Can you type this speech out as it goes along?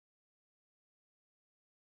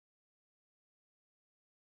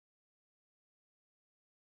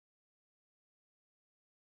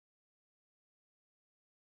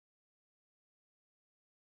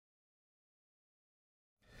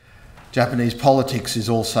Japanese politics is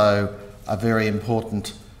also a very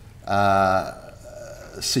important a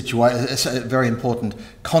very important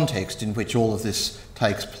context in which all of this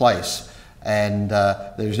takes place, and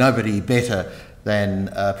there's nobody better than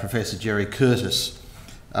Professor Jerry Curtis,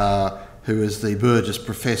 who is the Burgess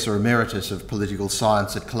Professor Emeritus of Political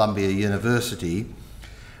Science at Columbia University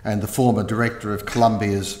and the former director of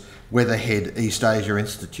Columbia's Weatherhead East Asia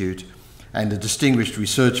Institute and a distinguished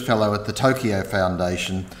research fellow at the Tokyo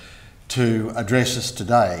Foundation, to address us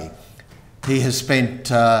today. He has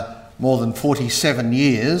spent more than 47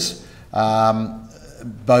 years,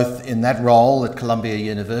 both in that role at Columbia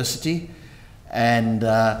University and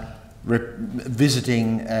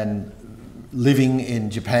visiting and living in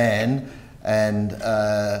Japan and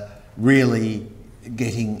really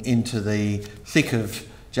getting into the thick of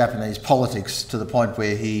Japanese politics to the point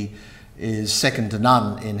where he is second to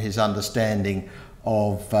none in his understanding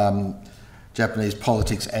of Japanese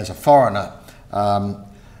politics as a foreigner.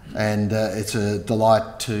 And it's a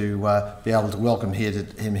delight to be able to welcome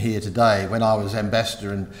him here today. When I was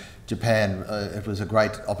ambassador in Japan, it was a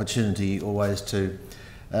great opportunity always to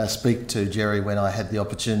speak to Jerry when I had the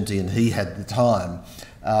opportunity and he had the time.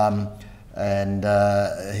 And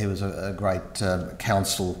he was a great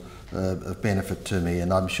counsel of benefit to me,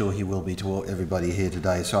 and I'm sure he will be to everybody here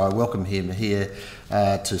today. So I welcome him here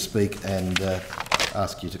to speak and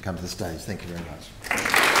ask you to come to the stage. Thank you very much.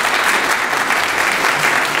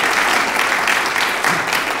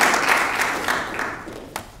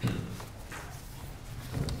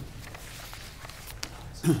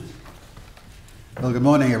 Well, good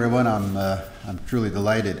morning, everyone. I'm truly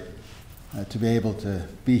delighted to be able to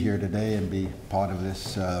be here today and be part of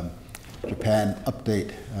this Japan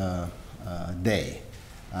Update Day.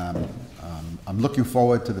 I'm looking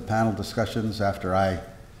forward to the panel discussions after I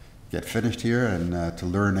get finished here and to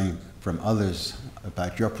learning from others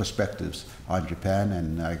about your perspectives on Japan.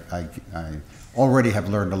 And I already have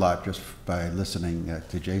learned a lot just by listening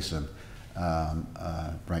to Jason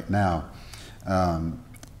right now.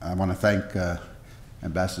 I want to thank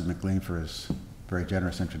Ambassador McLean for his very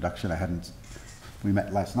generous introduction. We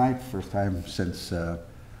met last night, first time since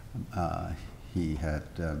he had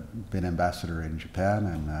been ambassador in Japan,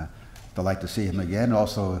 and delight to see him again.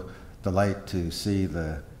 Also delight to see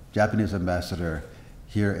the Japanese ambassador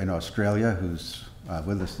here in Australia, who's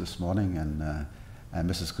with us this morning, and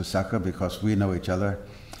Mrs. Kusaka, because we know each other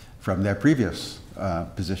from their previous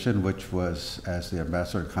position, which was as the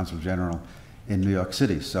ambassador and consul general in New York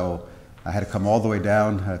City. So I had to come all the way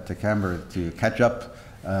down to Canberra to catch up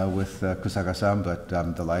with Kusaka-san, but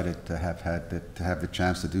I'm delighted to have the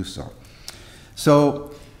chance to do so.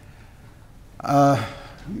 So,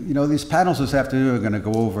 you know, these panels this afternoon are going to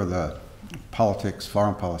go over the politics,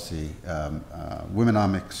 foreign policy,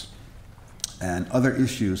 womenomics, and other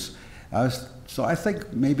issues. So I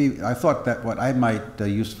thought that what I might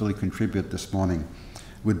usefully contribute this morning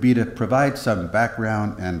would be to provide some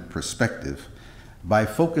background and perspective by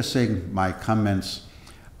focusing my comments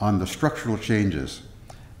on the structural changes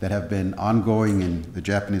that have been ongoing in the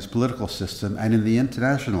Japanese political system and in the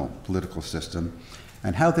international political system,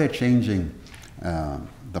 and how they're changing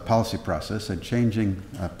the policy process and changing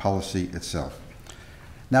policy itself.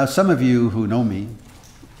 Now, some of you who know me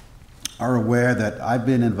are aware that I've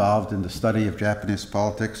been involved in the study of Japanese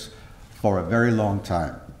politics for a very long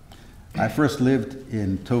time. I first lived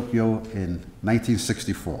in Tokyo in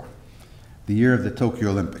 1964, the year of the Tokyo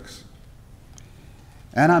Olympics.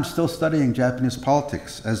 And I'm still studying Japanese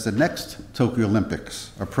politics as the next Tokyo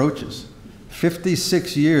Olympics approaches,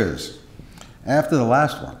 56 years after the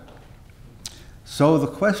last one. So the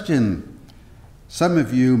question some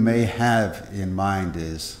of you may have in mind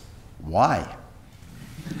is, why?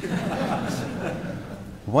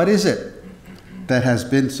 What is it that has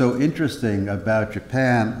been so interesting about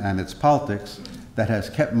Japan and its politics that has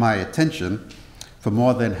kept my attention for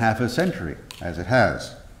more than half a century, as it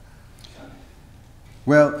has?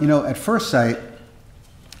 Well, you know, at first sight,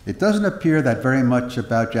 it doesn't appear that very much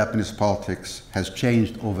about Japanese politics has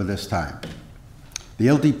changed over this time. The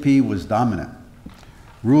LDP was dominant,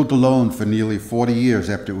 ruled alone for nearly 40 years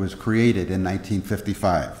after it was created in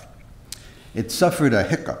 1955. It suffered a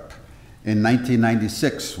hiccup in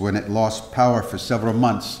 1996 when it lost power for several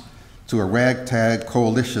months to a ragtag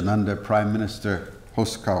coalition under Prime Minister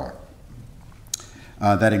Hosokawa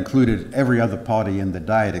that included every other party in the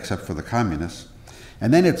Diet except for the communists.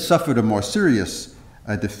 And then it suffered a more serious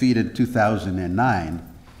defeat in 2009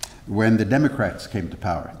 when the Democrats came to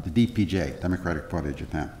power, the DPJ, Democratic Party of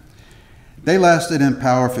Japan. They lasted in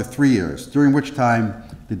power for 3 years, during which time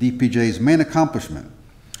the DPJ's main accomplishment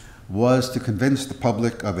was to convince the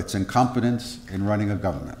public of its incompetence in running a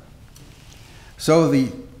government. So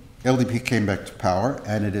the LDP came back to power,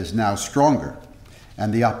 and it is now stronger,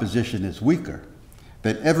 and the opposition is weaker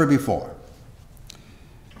than ever before.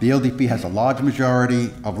 The LDP has a large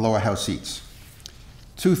majority of lower house seats,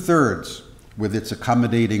 2/3 with its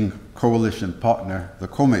accommodating coalition partner, the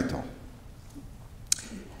Keynote.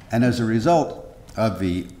 And as a result of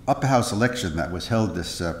the upper house election that was held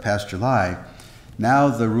this past July, now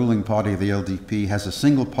the ruling party, the LDP, has a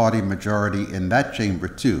single party majority in that chamber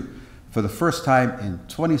too, for the first time in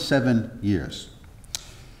 27 years.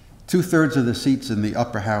 2/3 of the seats in the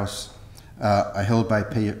upper house are held by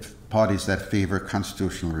parties that favor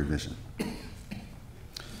constitutional revision.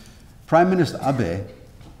 Prime Minister Abe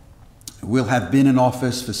will have been in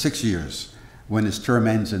office for 6 years when his term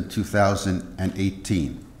ends in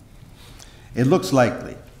 2018. It looks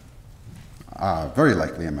likely, very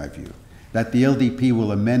likely in my view, that the LDP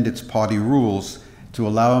will amend its party rules to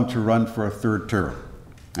allow him to run for a 3rd term.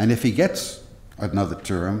 And if he gets another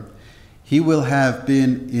term, he will have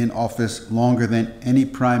been in office longer than any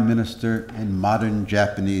prime minister in modern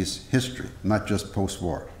Japanese history, not just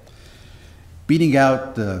post-war, beating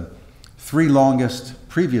out the 3 longest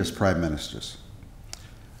previous prime ministers,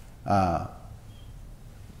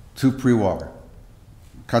 2 pre-war,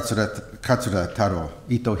 Katsura Taro,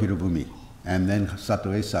 Ito Hirobumi, and then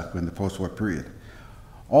Sato Eisaku in the post-war period.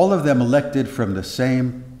 All of them elected from the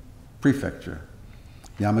same prefecture,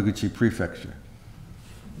 Yamaguchi Prefecture,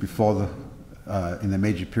 before in the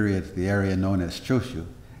Meiji period, the area known as Choshu,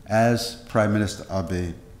 as Prime Minister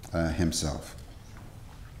Abe himself.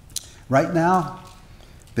 Right now,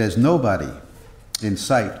 there's nobody in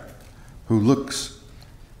sight who looks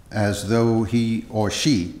as though he or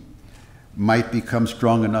she might become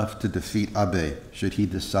strong enough to defeat Abe should he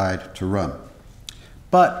decide to run.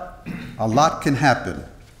 But a lot can happen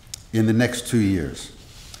in the next 2 years.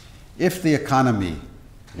 If the economy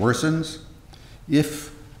worsens,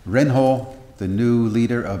 if Renho, the new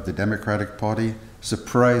leader of the Democratic Party,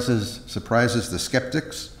 surprises the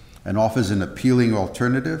skeptics and offers an appealing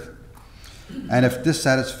alternative, and if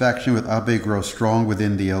dissatisfaction with Abe grows strong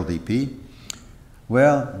within the LDP,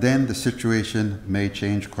 well, then the situation may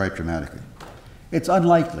change quite dramatically. It's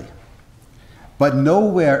unlikely, but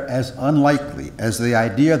nowhere as unlikely as the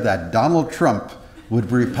idea that Donald Trump would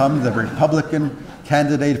become the Republican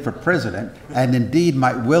candidate for president, and indeed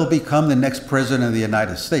might well become the next president of the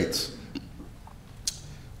United States.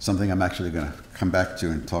 Something I'm actually going to come back to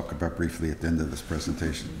and talk about briefly at the end of this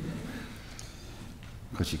presentation.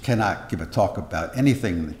 Because you cannot give a talk about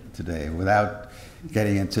anything today without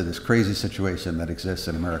getting into this crazy situation that exists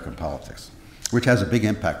in American politics, which has a big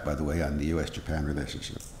impact, by the way, on the US-Japan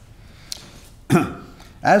relationship.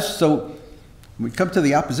 So we come to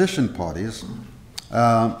the opposition parties,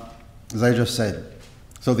 as I just said.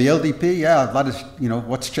 So the LDP, yeah, a lot of,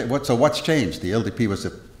 what's changed? The LDP was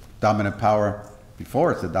a dominant power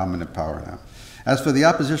before, it's a dominant power now. As for the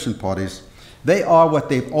opposition parties, they are what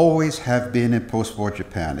they've always have been in post-war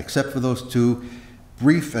Japan, except for those 2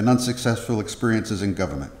 brief and unsuccessful experiences in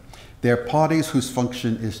government. They're parties whose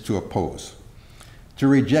function is to oppose, to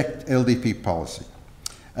reject LDP policy,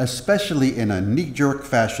 especially in a knee-jerk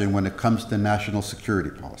fashion when it comes to national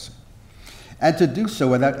security policy, and to do so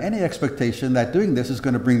without any expectation that doing this is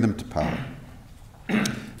going to bring them to power.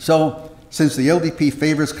 So, since the LDP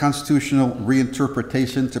favors constitutional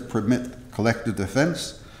reinterpretation to permit collective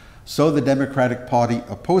defense, so the Democratic Party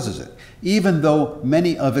opposes it, even though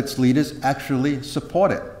many of its leaders actually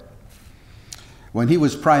support it. When he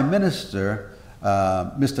was prime minister,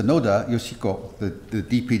 Mr. Noda Yoshiko, the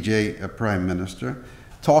DPJ prime minister,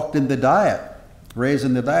 talked in the Diet, raised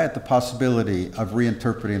in the Diet the possibility of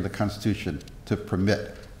reinterpreting the Constitution to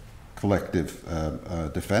permit collective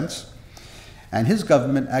defense. And his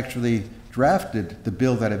government actually drafted the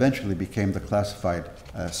bill that eventually became the classified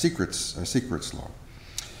secrets law.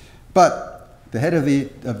 But the head of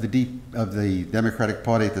the Democratic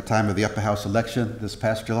Party at the time of the upper house election this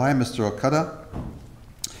past July, Mr. Okada,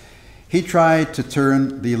 he tried to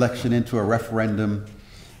turn the election into a referendum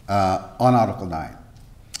on Article 9,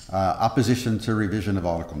 opposition to revision of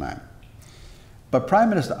Article 9. But Prime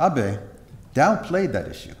Minister Abe downplayed that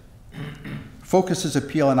issue, focused his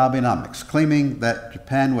appeal on Abenomics, claiming that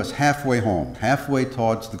Japan was halfway home, halfway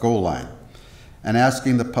towards the goal line, and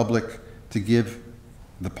asking the public to give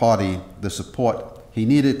the party the support he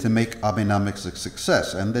needed to make Abenomics a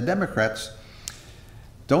success. And the Democrats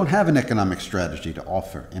don't have an economic strategy to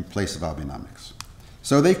offer in place of Abenomics.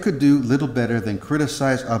 So they could do little better than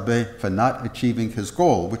criticize Abe for not achieving his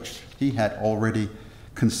goal, which he had already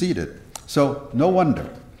conceded. So no wonder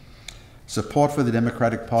support for the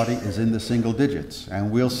Democratic Party is in the single digits,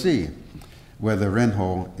 and we'll see whether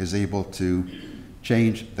Renho is able to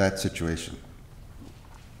change that situation.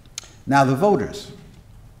 Now the voters.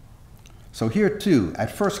 So here too,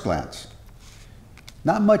 at first glance,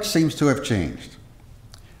 not much seems to have changed.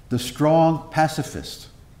 The strong pacifist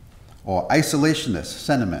or isolationist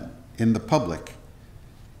sentiment in the public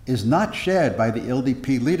is not shared by the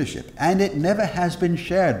LDP leadership, and it never has been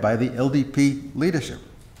shared by the LDP leadership.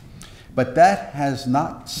 But that has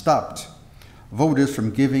not stopped voters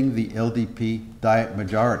from giving the LDP Diet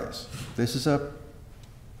majorities. This is a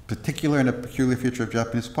particular and a peculiar feature of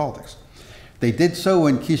Japanese politics. They did so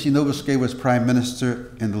when Kishinovsuke was prime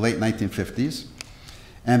minister in the late 1950s,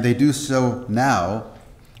 and they do so now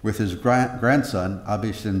with his grandson,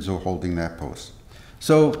 Abe Shinzo, holding that post.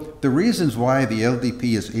 So the reasons why the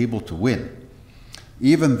LDP is able to win,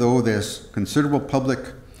 even though there's considerable public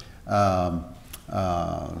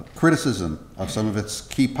criticism of some of its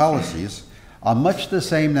key policies, are much the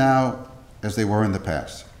same now as they were in the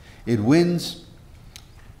past. It wins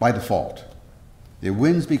by default. It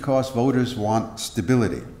wins because voters want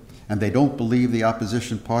stability, and they don't believe the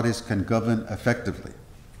opposition parties can govern effectively.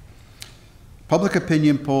 Public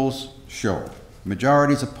opinion polls show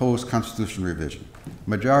majorities oppose constitutional revision.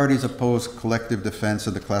 Majorities oppose collective defense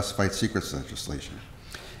of the classified secrets legislation.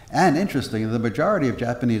 And interestingly, the majority of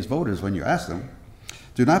Japanese voters, when you ask them,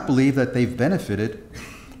 do not believe that they've benefited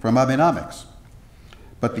from Abenomics.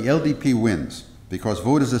 But the LDP wins because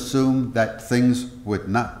voters assume that things would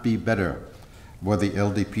not be better were the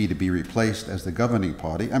LDP to be replaced as the governing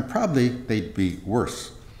party, and probably they'd be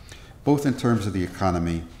worse, both in terms of the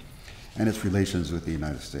economy and its relations with the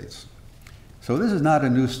United States. So this is not a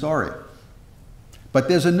new story. But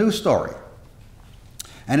there's a new story,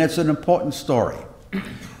 and it's an important story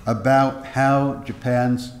about how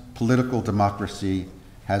Japan's political democracy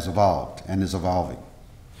has evolved and is evolving.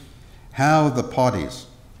 How the parties,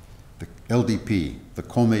 the LDP, the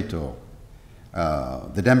Komeito,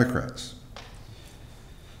 the Democrats,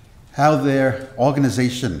 how their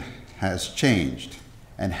organization has changed,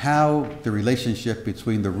 and how the relationship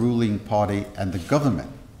between the ruling party and the government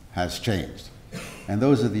has changed. And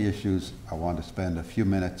those are the issues I want to spend a few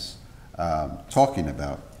minutes talking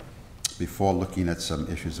about before looking at some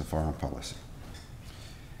issues of foreign policy.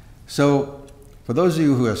 So, for those of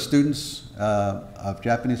you who are students of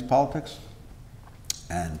Japanese politics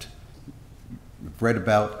and read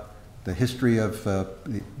about the history of the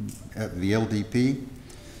LDP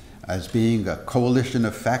as being a coalition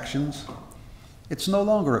of factions, it's no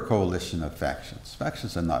longer a coalition of factions.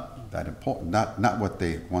 Factions are not that important, not what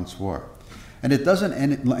they once were. And it doesn't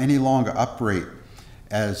any longer operate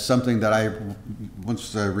as something that I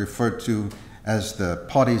once referred to as the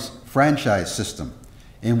party's franchise system,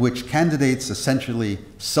 in which candidates essentially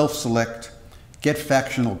self-select, get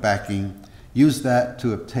factional backing, use that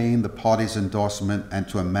to obtain the party's endorsement and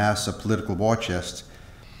to amass a political war chest,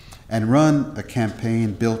 and run a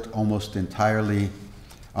campaign built almost entirely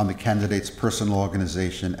on the candidate's personal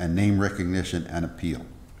organization and name recognition and appeal.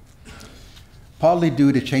 Partly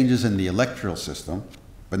due to changes in the electoral system,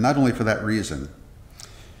 but not only for that reason,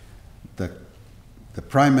 the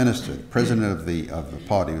prime minister, the president of the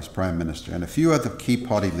party who's prime minister, and a few other key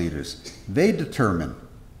party leaders, they determine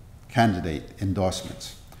candidate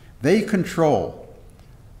endorsements. They control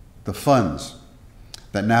the funds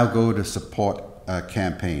that now go to support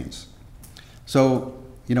campaigns. So,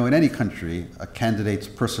 you know, in any country, a candidate's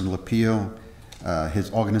personal appeal, his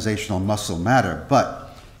organizational muscle matter,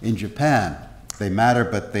 but in Japan, they matter,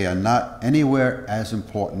 but they are not anywhere as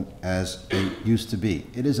important as they used to be.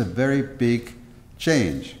 It is a very big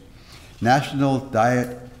change. National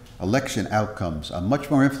Diet election outcomes are much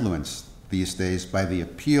more influenced these days by the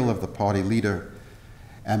appeal of the party leader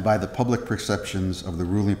and by the public perceptions of the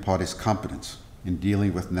ruling party's competence in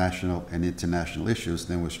dealing with national and international issues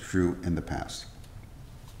than was true in the past.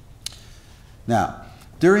 Now,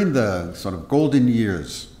 during the sort of golden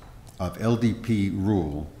years of LDP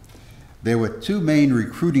rule, there were two main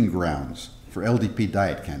recruiting grounds for LDP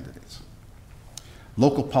Diet candidates.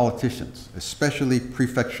 Local politicians, especially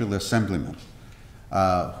prefectural assemblymen,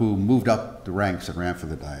 who moved up the ranks and ran for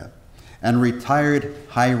the Diet, and retired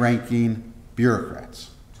high-ranking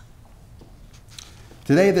bureaucrats.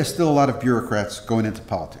 Today, there's still a lot of bureaucrats going into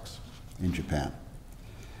politics in Japan,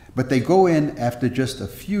 but they go in after just a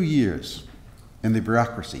few years in the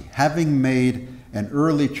bureaucracy, having made an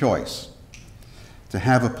early choice to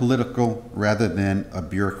have a political rather than a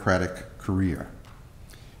bureaucratic career.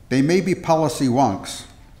 They may be policy wonks,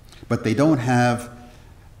 but they don't have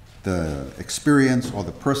the experience or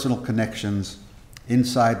the personal connections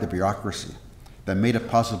inside the bureaucracy that made it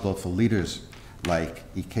possible for leaders like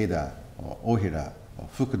Ikeda or Ohira or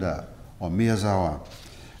Fukuda or Miyazawa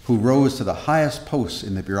who rose to the highest posts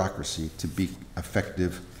in the bureaucracy to be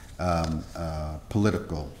effective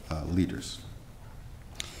political leaders.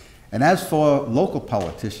 And as for local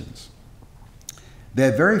politicians,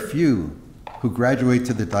 there are very few who graduate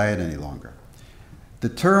to the Diet any longer. The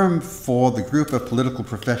term for the group of political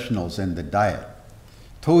professionals in the Diet,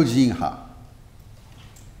 Tojinha,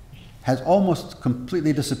 has almost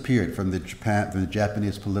completely disappeared from the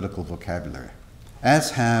Japanese political vocabulary,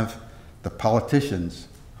 as have the politicians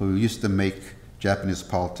who used to make Japanese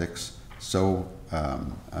politics so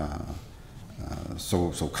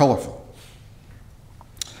colorful.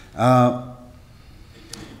 There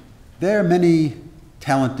are many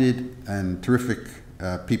talented and terrific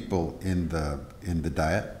people in the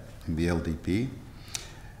Diet, in the LDP,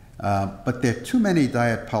 but there are too many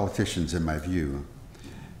Diet politicians, in my view,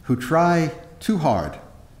 who try too hard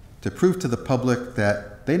to prove to the public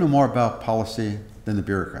that they know more about policy than the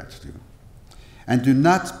bureaucrats do, and do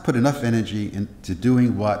not put enough energy into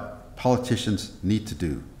doing what politicians need to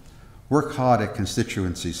do: work hard at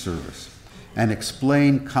constituency service and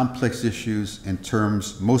explain complex issues in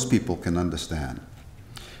terms most people can understand.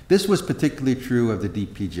 This was particularly true of the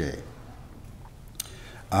DPJ,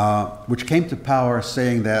 which came to power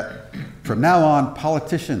saying that from now on,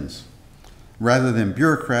 politicians, rather than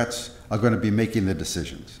bureaucrats, are going to be making the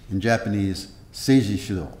decisions. In Japanese, seiji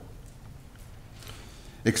shudo.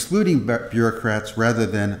 Excluding bureaucrats rather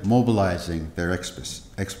than mobilizing their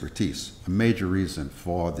expertise, a major reason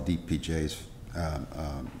for the DPJ's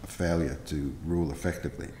failure to rule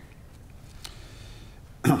effectively.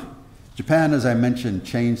 Japan, as I mentioned,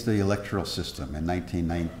 changed the electoral system in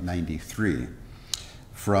 1993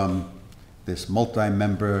 from this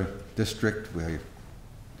multi-member district where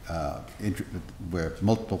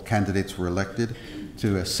multiple candidates were elected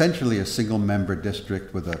to essentially a single-member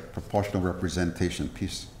district with a proportional representation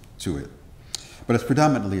piece to it. But it's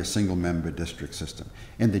predominantly a single-member district system.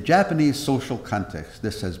 In the Japanese social context,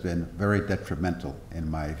 this has been very detrimental,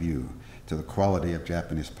 in my view, to the quality of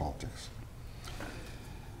Japanese politics.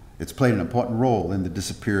 It's played an important role in the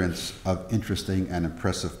disappearance of interesting and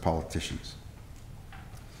impressive politicians.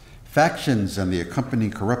 Factions and the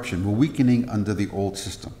accompanying corruption were weakening under the old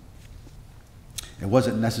system. It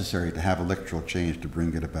wasn't necessary to have electoral change to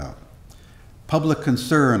bring it about. Public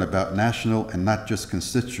concern about national and not just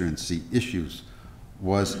constituency issues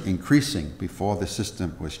was increasing before the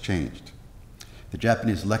system was changed. The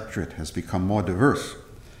Japanese electorate has become more diverse,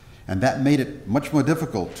 and that made it much more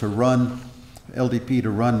difficult to run LDP, to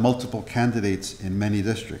run multiple candidates in many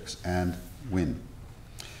districts and win.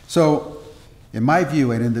 So, in my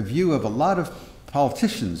view, and in the view of a lot of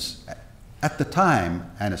politicians at the time,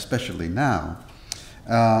 and especially now,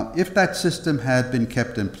 if that system had been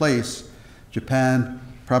kept in place, Japan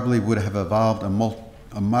probably would have evolved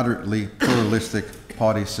a moderately pluralistic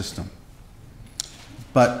party system.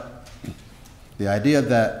 But the idea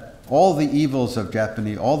that all the evils of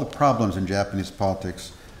all the problems in Japanese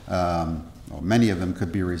politics, or many of them,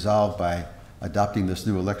 could be resolved by adopting this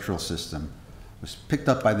new electoral system was picked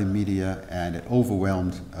up by the media, and it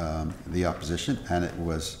overwhelmed the opposition, and it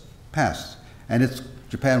was passed. And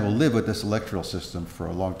Japan will live with this electoral system for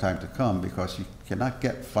a long time to come, because you cannot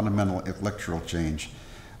get fundamental electoral change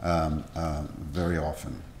very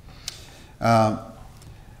often.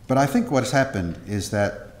 But I think what has happened is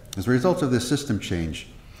that as a result of this system change,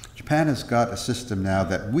 Japan has got a system now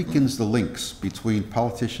that weakens the links between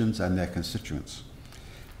politicians and their constituents,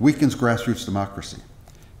 weakens grassroots democracy,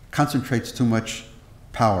 concentrates too much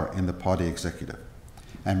power in the party executive.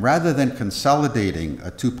 And rather than consolidating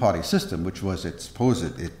a two-party system, which was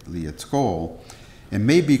supposedly its goal, it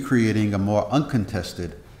may be creating a more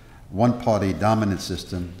uncontested one-party dominant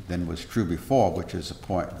system than was true before, which is a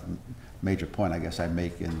major point I guess I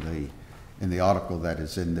make in the article that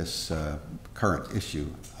is in this current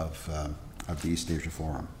issue of the East Asia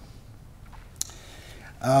Forum.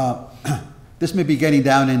 This may be getting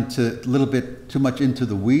down into a little bit too much into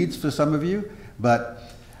the weeds for some of you, but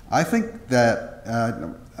I think that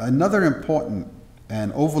another important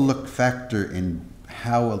and overlooked factor in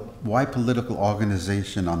why political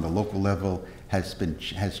organization on the local level has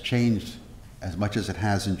changed as much as it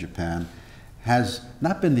has in Japan has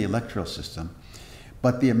not been the electoral system,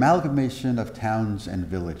 but the amalgamation of towns and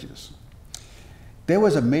villages. There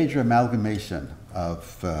was a major amalgamation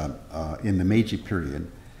in the Meiji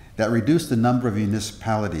period that reduced the number of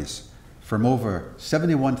municipalities from over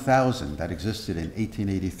 71,000 that existed in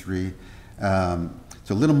 1883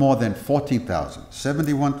 to a little more than 14,000,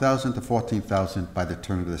 71,000 to 14,000 by the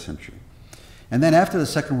turn of the century. And then after the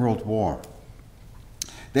Second World War,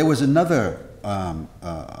 there was another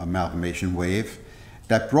amalgamation wave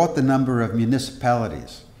that brought the number of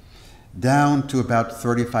municipalities down to about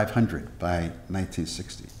 3,500 by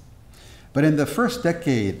 1960. But in the first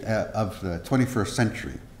decade of the 21st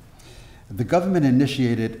century, the government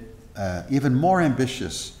initiated even more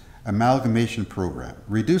ambitious amalgamation program,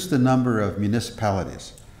 reduced the number of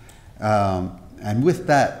municipalities, and with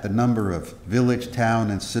that, the number of village,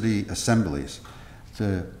 town, and city assemblies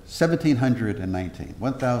to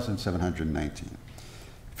 1,719,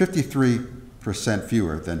 53%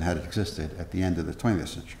 fewer than had existed at the end of the 20th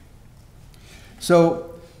century.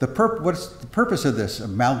 So what's the purpose of this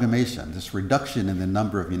amalgamation, this reduction in the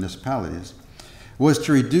number of municipalities, was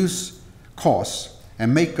to reduce costs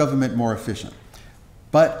and make government more efficient.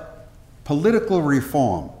 But political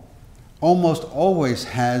reform almost always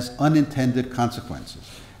has unintended consequences.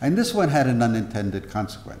 And this one had an unintended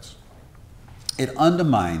consequence. It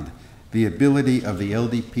undermined the ability of the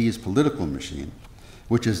LDP's political machine,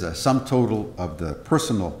 which is the sum total of the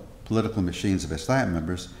personal political machines of its Diet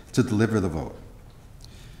members, to deliver the vote.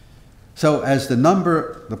 So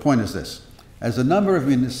the point is this, as the number of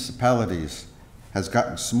municipalities has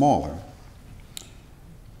gotten smaller,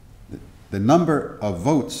 the number of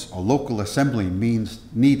votes a local assembly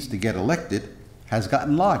needs to get elected has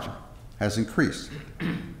gotten larger, has increased.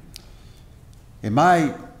 In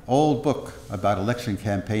my old book about election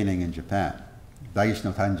campaigning in Japan, Daiichi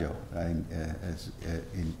no Tanjo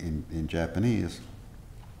in Japanese,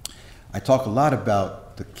 I talk a lot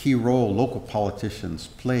about the key role local politicians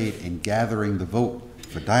played in gathering the vote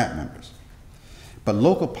for Diet members. But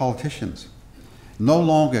local politicians no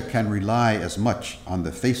longer can rely as much on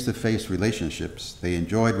the face-to-face relationships they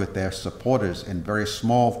enjoyed with their supporters in very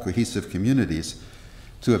small, cohesive communities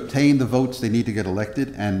to obtain the votes they need to get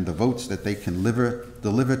elected and the votes that they can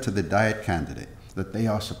deliver to the Diet candidate that they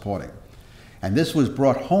are supporting. And this was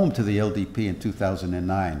brought home to the LDP in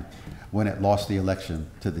 2009 when it lost the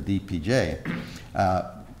election to the DPJ.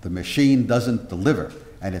 The machine doesn't deliver,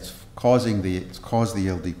 and it's caused the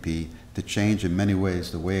LDP to change in many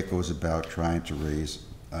ways the way it goes about trying to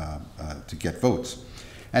to get votes.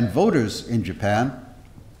 And voters in Japan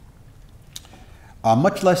are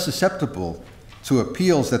much less susceptible to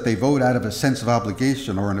appeals that they vote out of a sense of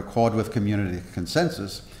obligation or in accord with community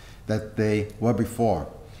consensus that they were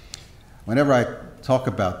before. Whenever I talk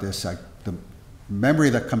about this, the memory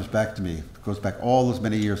that comes back to me goes back all those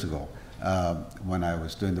many years ago when I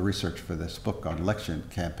was doing the research for this book on election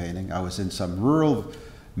campaigning. I was in some rural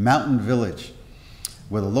mountain village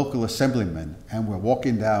with a local assemblyman, and we're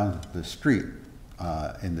walking down the street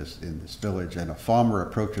in this village, and a farmer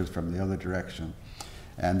approaches from the other direction.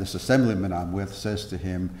 And this assemblyman I'm with says to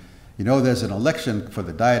him, you know, there's an election for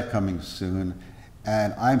the Diet coming soon,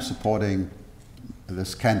 and I'm supporting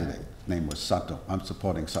this candidate. His name was Sato. I'm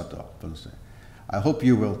supporting Sato. I hope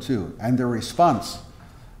you will too. And the response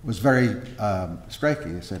was very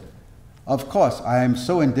striking. He said, of course, I am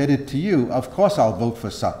so indebted to you, of course I'll vote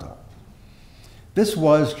for Sato. This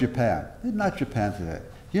was Japan. It's not Japan today.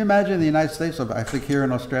 Can you imagine the United States, I think here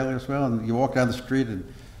in Australia as well, and you walk down the street and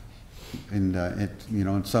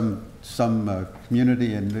in some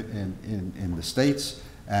community in the States,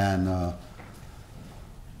 and a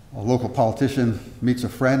local politician meets a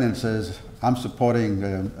friend and says, I'm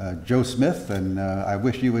supporting Joe Smith, and I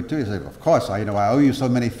wish you would too. He said, of course, I owe you so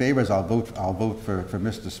many favors, I'll vote for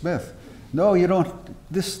Mr. Smith. No, you don't.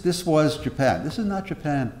 This was Japan. This is not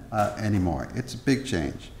Japan anymore. It's a big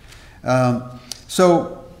change.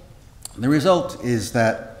 So the result is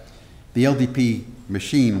that the LDP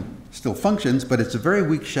machine still functions, but it's a very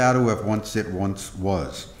weak shadow of what it once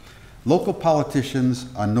was. Local politicians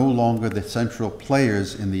are no longer the central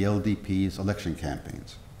players in the LDP's election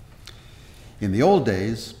campaigns. In the old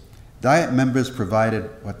days, Diet members provided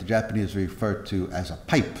what the Japanese referred to as a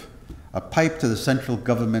pipe to the central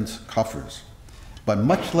government's coffers. But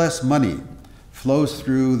much less money flows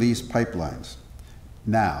through these pipelines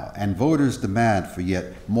now, and voters' demand for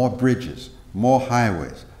yet more bridges, more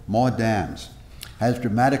highways, more dams has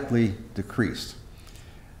dramatically decreased.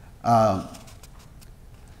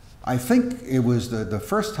 I think it was the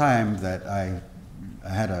first time that I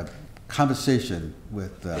had a conversation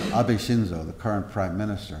with Abe Shinzo, the current prime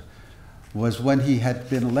minister, was when he had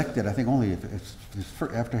been elected, I think only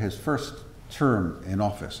after his first term in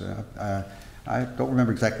office. I don't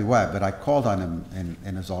remember exactly why, but I called on him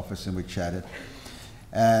in his office and we chatted.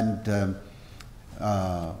 And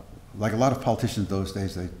like a lot of politicians those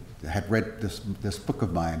days, they had read this book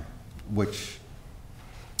of mine, which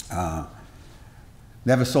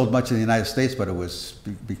never sold much in the United States, but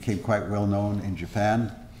it became quite well known in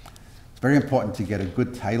Japan. It's very important to get a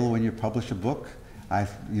good title when you publish a book.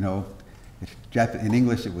 In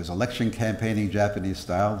English, it was Election Campaigning Japanese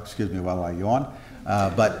Style. Excuse me while I yawn.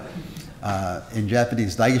 But In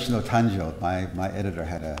Japanese, Daiichi no Tanjo, my editor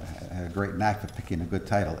had a great knack for picking a good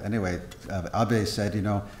title. Anyway, Abe said, you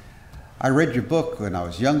know, I read your book when I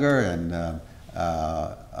was younger, and it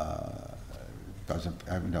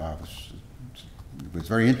was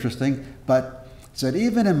very interesting, but said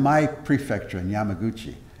even in my prefecture in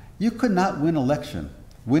Yamaguchi, you could not win an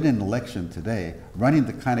election today running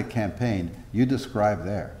the kind of campaign you described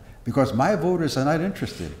there, because my voters are not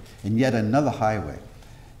interested in yet another highway,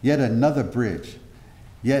 yet another bridge,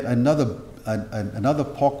 yet another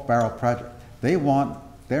pork barrel project.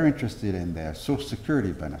 They're interested in their Social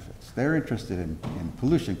Security benefits. They're interested in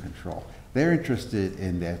pollution control. They're interested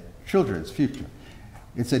in their children's future.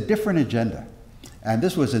 It's a different agenda. And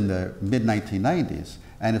this was in the mid-1990s,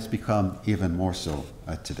 and it's become even more so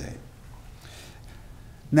today.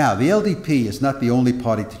 Now, the LDP is not the only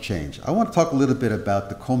party to change. I want to talk a little bit about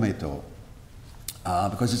the Keynote,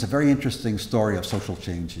 because it's a very interesting story of social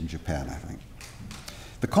change in Japan, I think.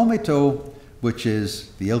 The Keynote, which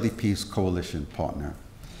is the LDP's coalition partner,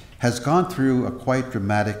 has gone through a quite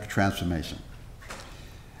dramatic transformation.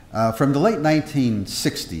 From the late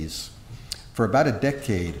 1960s, for about a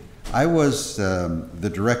decade, I was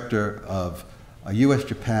the director of a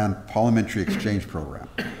US-Japan parliamentary exchange program,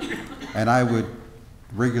 and I would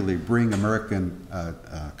regularly bring American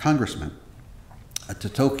congressmen to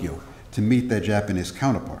Tokyo to meet their Japanese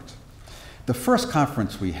counterparts. The first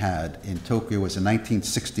conference we had in Tokyo was in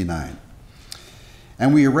 1969,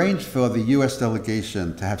 and we arranged for the US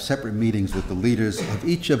delegation to have separate meetings with the leaders of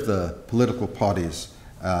each of the political parties,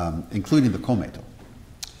 including the Keynote.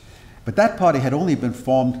 But that party had only been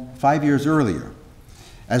formed 5 years earlier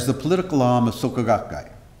as the political arm of Soka Gakkai.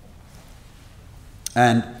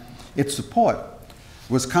 And its support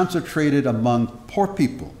was concentrated among poor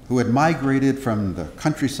people who had migrated from the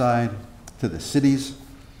countryside to the cities.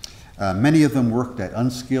 Many of them worked at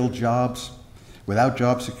unskilled jobs without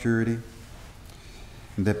job security.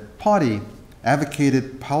 And the party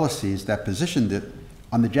advocated policies that positioned it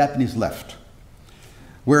on the Japanese left,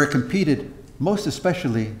 where it competed most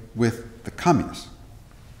especially with the communists.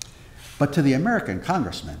 But to the American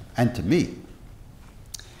congressmen, and to me,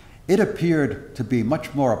 it appeared to be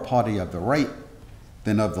much more a party of the right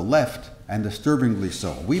than of the left, and disturbingly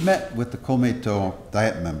so. We met with the Keynote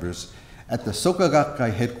Diet members at the Soka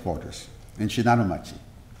Gakkai headquarters in Shinanomachi.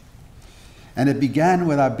 And it began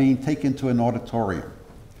with our being taken to an auditorium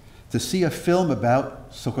to see a film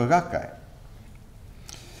about Soka Gakkai.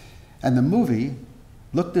 And the movie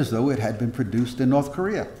looked as though it had been produced in North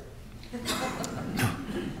Korea.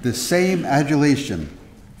 The same adulation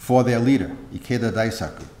for their leader, Ikeda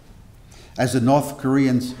Daisaku, as the North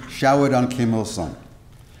Koreans showered on Kim Il-sung.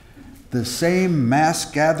 The same mass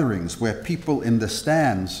gatherings where people in the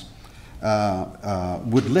stands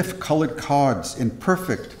would lift colored cards in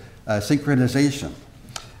perfect synchronization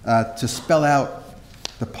to spell out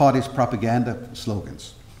the party's propaganda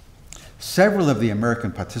slogans. Several of the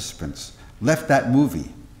American participants left that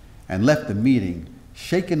movie and left the meeting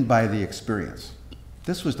shaken by the experience.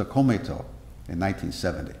 This was the Keynote in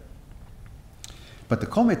 1970. But the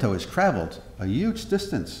Keynote has traveled a huge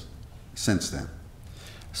distance since then.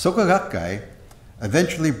 Soka Gakkai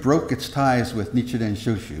eventually broke its ties with Nichiren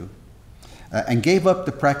Shoshu and gave up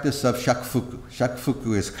the practice of shakufuku.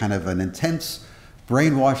 Shakufuku is kind of an intense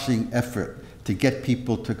brainwashing effort to get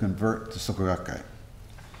people to convert to Soka Gakkai.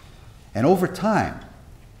 And over time,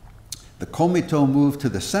 the Keynote moved to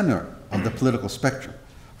the center of the political spectrum,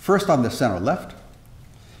 first on the center left,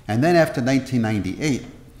 and then after 1998,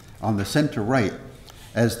 on the center right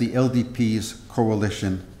as the LDP's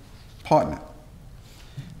coalition partner.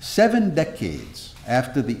 7 decades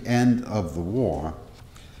after the end of the war,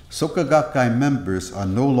 Soka Gakkai members are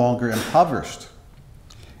no longer impoverished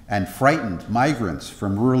and frightened migrants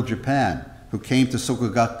from rural Japan who came to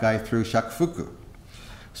Soka Gakkai through shakufuku.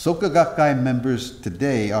 Soka Gakkai members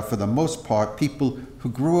today are for the most part people who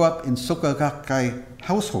grew up in Soka Gakkai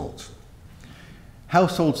households.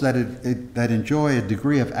 Households that enjoy a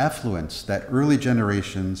degree of affluence that early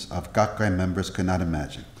generations of Gakkai members could not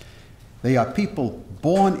imagine. They are people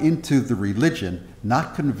born into the religion,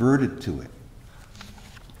 not converted to it.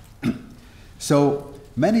 So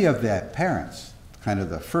many of their parents, kind of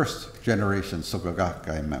the first generation Soka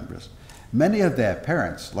Gakkai members, many of their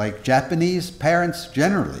parents, like Japanese parents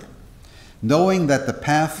generally, knowing that the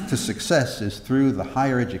path to success is through the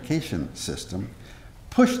higher education system,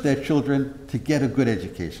 push their children to get a good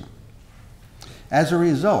education. As a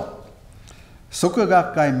result, Soka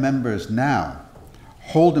Gakkai members now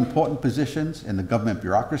hold important positions in the government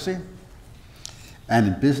bureaucracy and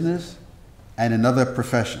in business and in other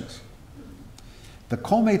professions. The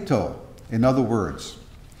Keynote, in other words,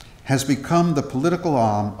 has become the political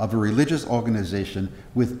arm of a religious organization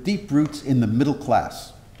with deep roots in the middle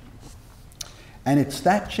class. And it's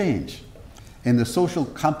that change in the social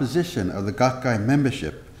composition of the Gakkai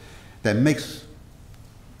membership that makes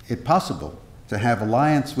it possible to have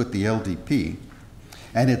alliance with the LDP.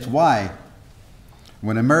 And it's why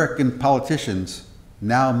when American politicians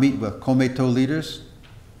now meet with Komeito leaders,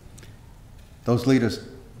 those leaders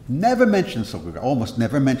never mention Soka Gakkai, almost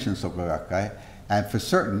never mention Soka Gakkai, and for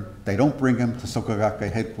certain, they don't bring them to Soka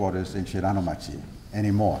Gakkai headquarters in Shiranomachi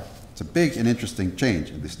anymore. It's a big and interesting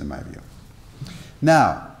change, at least in my view.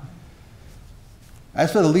 Now,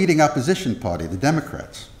 as for the leading opposition party, the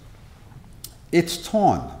Democrats, it's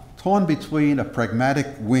torn between a pragmatic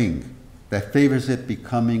wing that favors it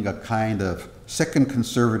becoming a kind of second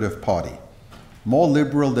conservative party, more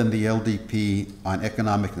liberal than the LDP on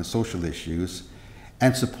economic and social issues,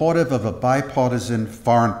 and supportive of a bipartisan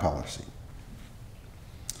foreign policy.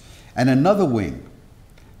 And another wing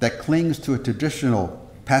that clings to a traditional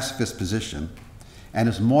pacifist position and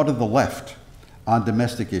is more to the left on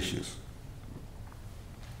domestic issues.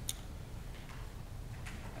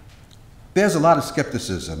 There's a lot of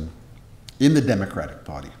skepticism in the Democratic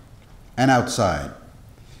Party and outside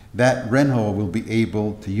that Renho will be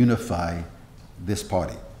able to unify this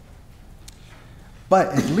party. But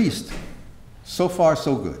at least, so far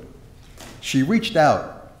so good. She reached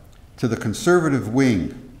out to the conservative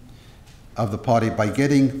wing of the party by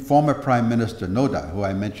getting former Prime Minister Noda, who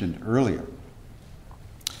I mentioned earlier,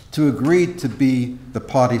 to agree to be the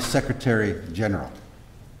party's Secretary General.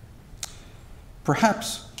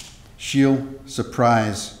 Perhaps she'll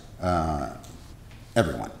surprise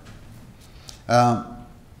everyone.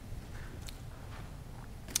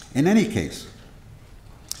 In any case,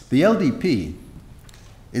 the LDP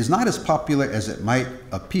is not as popular as it might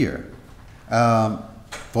appear.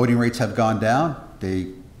 Voting rates have gone down.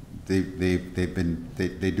 They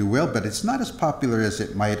do well, but it's not as popular as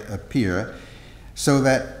it might appear. So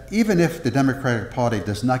that even if the Democratic Party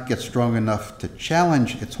does not get strong enough to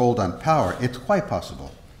challenge its hold on power, it's quite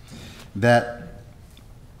possible that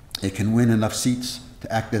it can win enough seats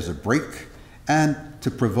to act as a brake and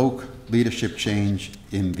to provoke leadership change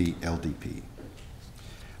in the LDP.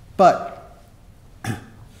 But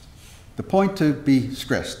the point to be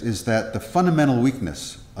stressed is that the fundamental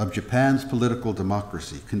weakness of Japan's political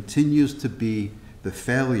democracy continues to be the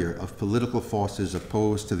failure of political forces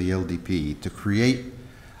opposed to the LDP to create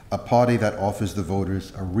a party that offers the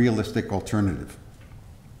voters a realistic alternative.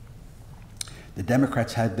 The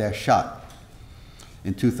Democrats had their shot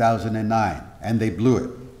in 2009, and they blew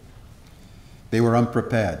it. They were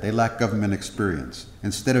unprepared. They lacked government experience.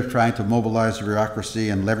 Instead of trying to mobilize the bureaucracy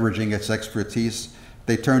and leveraging its expertise,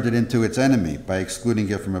 they turned it into its enemy by excluding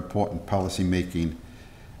it from important policy-making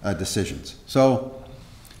decisions. So,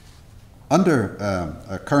 under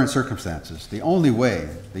current circumstances, the only way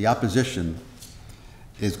the opposition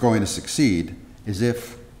is going to succeed is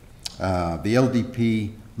if the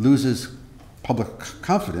LDP loses public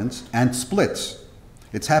confidence and splits.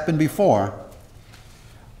 It's happened before,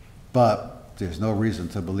 but there's no reason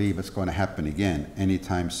to believe it's going to happen again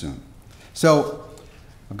anytime soon. So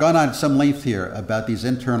I've gone on some length here about these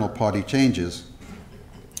internal party changes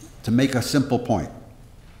to make a simple point.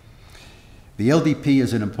 The LDP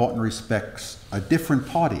is in important respects a different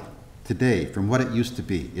party today from what it used to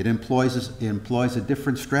be. It employs a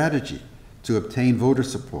different strategy to obtain voter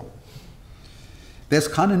support. There's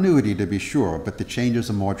continuity to be sure, but the changes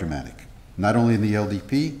are more dramatic, not only in the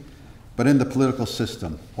LDP, but in the political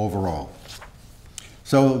system overall.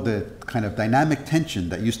 So the kind of dynamic tension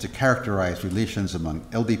that used to characterize relations among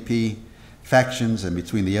LDP factions and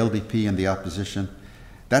between the LDP and the opposition,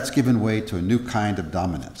 that's given way to a new kind of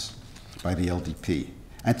dominance by the LDP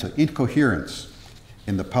and to incoherence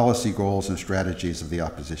in the policy goals and strategies of the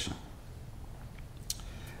opposition.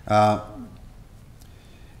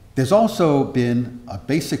 There's also been a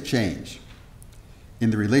basic change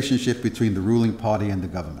in the relationship between the ruling party and the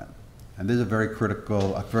government. And this is very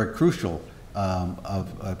crucial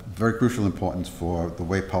importance for the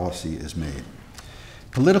way policy is made.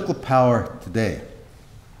 Political power today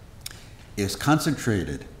is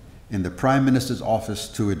concentrated in the Prime Minister's office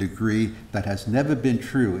to a degree that has never been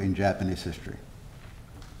true in Japanese history.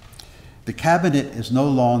 The cabinet is no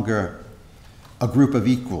longer a group of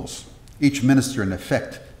equals, each minister in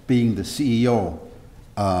effect being the CEO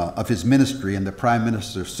of his ministry and the Prime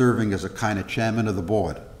Minister serving as a kind of chairman of the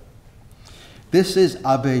board. This is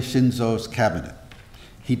Abe Shinzo's cabinet.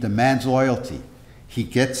 He demands loyalty. He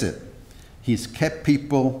gets it. He's kept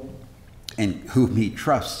people whom he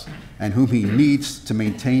trusts and whom he needs to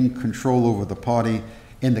maintain control over the party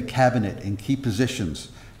in the cabinet in key positions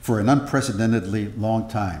for an unprecedentedly long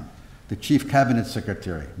time. The Chief Cabinet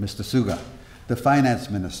Secretary, Mr. Suga, the Finance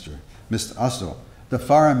Minister, Mr. Aso, the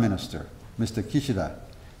Foreign Minister, Mr. Kishida,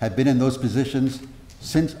 had been in those positions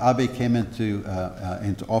since Abe came into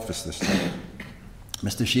office this time.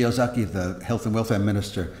 Mr. Shiozaki, the Health and Welfare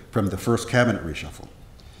Minister from the first cabinet reshuffle.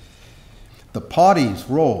 The party's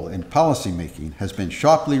role in policymaking has been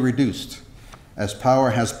sharply reduced as power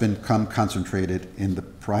has become concentrated in the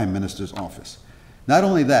Prime Minister's office. Not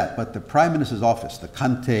only that, but the Prime Minister's office, the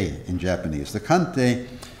Kantei in Japanese, the Kantei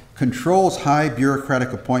controls high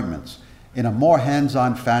bureaucratic appointments in a more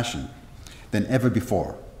hands-on fashion than ever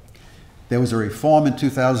before. There was a reform in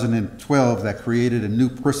 2012 that created a new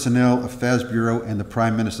Personnel Affairs Bureau in the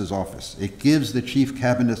Prime Minister's office. It gives the Chief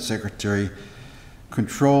Cabinet Secretary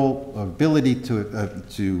control, ability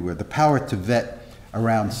the power to vet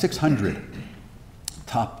around 600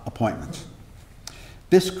 top appointments.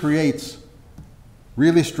 This creates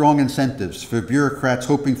really strong incentives for bureaucrats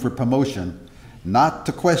hoping for promotion not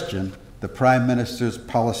to question the Prime Minister's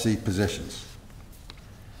policy positions.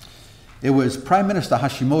 It was Prime Minister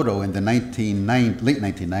Hashimoto in the late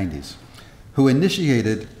 1990s who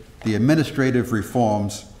initiated the administrative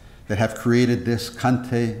reforms that have created this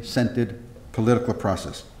Kantei-centered political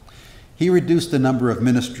process. He reduced the number of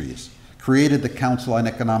ministries, created the Council on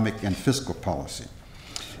Economic and Fiscal Policy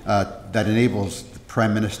that enables the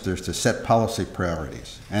Prime Ministers to set policy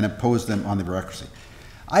priorities and impose them on the bureaucracy.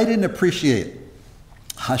 I didn't appreciate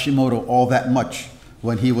Hashimoto all that much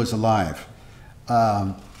when he was alive.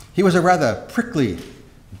 He was a rather prickly,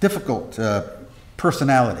 difficult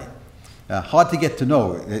personality, hard to get to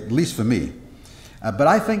know, at least for me. But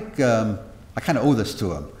I think I kind of owe this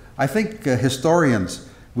to him. I think historians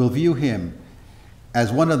will view him as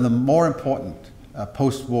one of the more important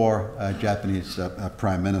post-war Japanese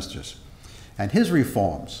prime ministers. And his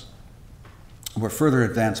reforms were further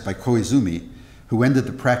advanced by Koizumi, who ended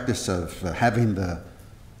the practice of having the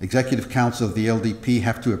Executive Council of the LDP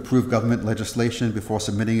have to approve government legislation before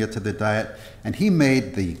submitting it to the Diet, and he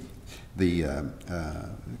made the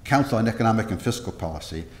Council on Economic and Fiscal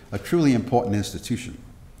Policy a truly important institution.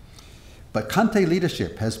 But Kantei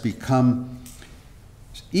leadership has become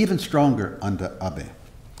even stronger under Abe.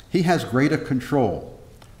 He has greater control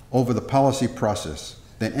over the policy process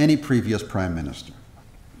than any previous prime minister.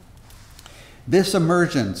 This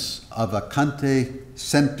emergence of a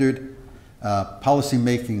Kantei-centered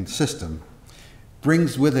policy-making system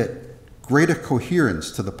brings with it greater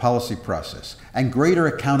coherence to the policy process and greater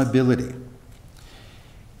accountability.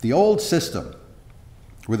 The old system,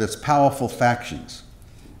 with its powerful factions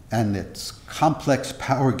and its complex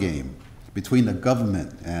power game between the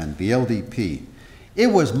government and the LDP, it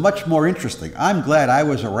was much more interesting. I'm glad I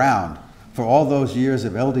was around for all those years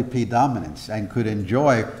of LDP dominance and could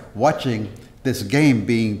enjoy watching this game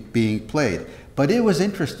being played. But it was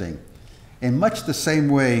interesting in much the same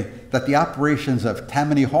way that the operations of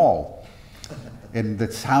Tammany Hall in the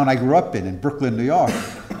town I grew up in Brooklyn, New York,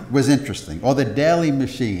 was interesting, or the Daly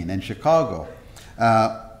Machine in Chicago,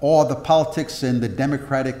 or the politics in the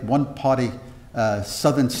Democratic one-party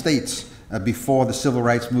southern states before the civil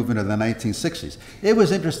rights movement of the 1960s. It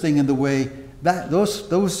was interesting in the way that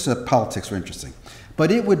those politics were interesting.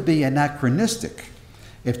 But it would be anachronistic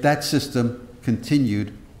if that system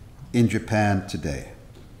continued in Japan today.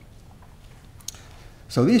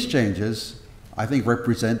 So these changes, I think,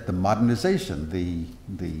 represent the modernization, the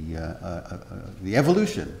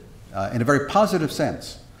evolution, in a very positive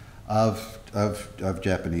sense, of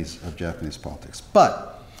Japanese politics.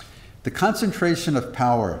 But the concentration of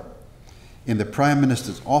power in the Prime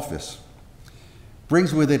Minister's office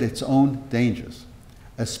brings with it its own dangers,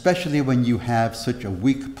 especially when you have such a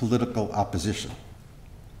weak political opposition.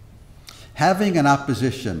 Having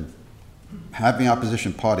opposition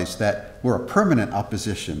parties that were a permanent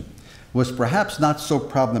opposition was perhaps not so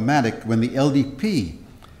problematic when the LDP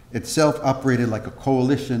itself operated like a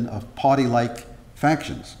coalition of party-like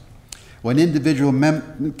factions, when individual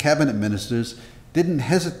cabinet ministers didn't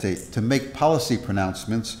hesitate to make policy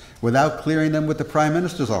pronouncements without clearing them with the Prime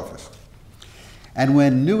Minister's office, and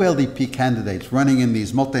when new LDP candidates running in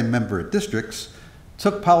these multi-member districts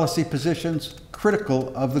took policy positions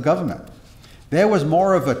critical of the government. There was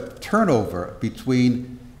more of a turnover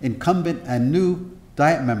between incumbent and new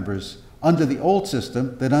Diet members under the old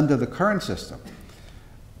system than under the current system.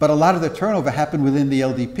 But a lot of the turnover happened within the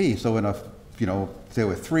LDP. So if there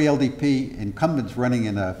were 3 LDP incumbents running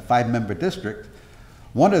in a 5-member district,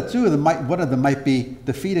 one of them might be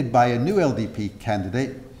defeated by a new LDP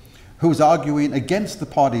candidate who's arguing against the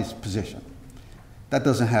party's position. That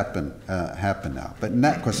doesn't happen now. But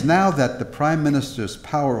because now that the Prime Minister's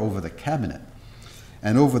power over the cabinet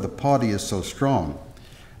and over the party is so strong,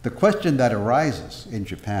 the question that arises in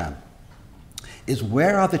Japan is,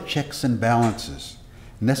 where are the checks and balances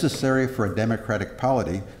necessary for a democratic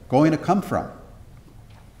polity going to come from?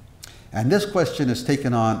 And this question has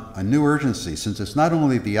taken on a new urgency, since it's not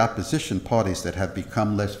only the opposition parties that have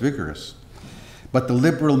become less vigorous, but the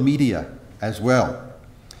liberal media as well.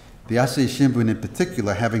 The Asahi Shimbun in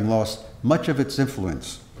particular having lost much of its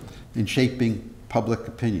influence in shaping public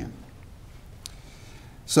opinion.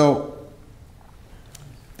 So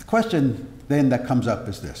the question then that comes up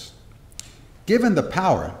is this. Given the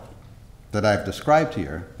power that I've described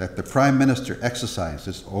here, that the Prime Minister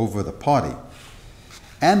exercises over the party,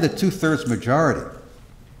 and the 2/3 majority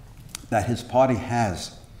that his party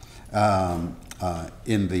has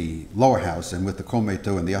in the lower house and with the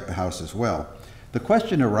Komeito in the upper house as well, the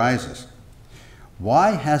question arises,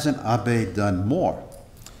 why hasn't Abe done more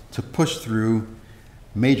to push through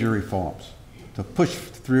major reforms, to push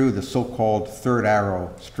through the so-called third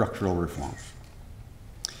arrow structural reforms?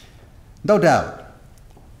 No doubt,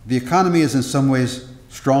 the economy is in some ways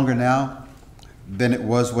stronger now than it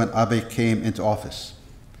was when Abe came into office,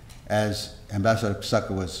 as Ambassador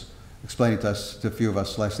Psaka was explaining to us, to a few of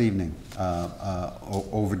us last evening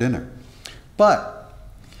over dinner. But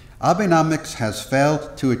Abenomics has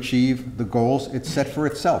failed to achieve the goals it set for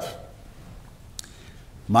itself.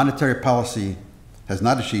 Monetary policy has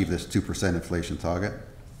not achieved this 2% inflation target.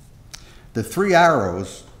 The three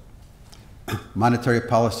arrows, monetary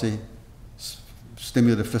policy,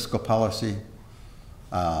 stimulative fiscal policy,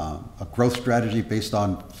 a growth strategy based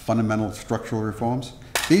on fundamental structural reforms,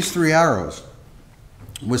 these three arrows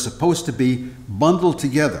were supposed to be bundled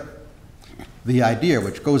together. The idea,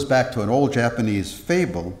 which goes back to an old Japanese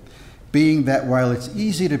fable, being that while it's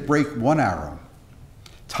easy to break one arrow,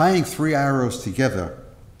 tying three arrows together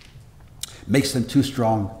makes them too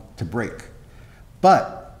strong to break.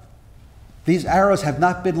 But these arrows have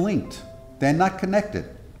not been linked. They're not connected.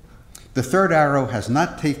 The third arrow has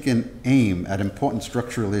not taken aim at important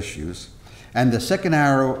structural issues, and the second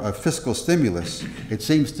arrow of fiscal stimulus, it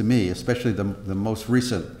seems to me, especially the most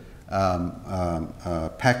recent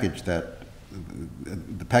package that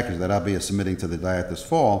Abe is submitting to the Diet this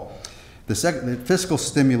fall, the fiscal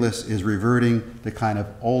stimulus is reverting to kind of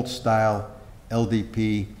old-style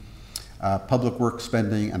LDP, public works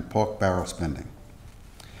spending and pork barrel spending.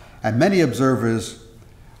 And many observers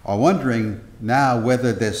are wondering now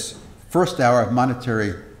whether this first hour of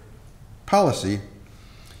monetary policy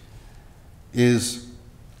is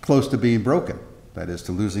close to being broken, that is,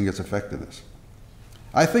 to losing its effectiveness.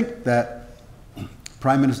 I think that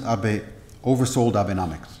Prime Minister Abe oversold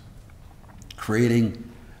Abenomics, creating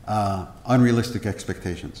unrealistic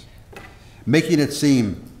expectations, making it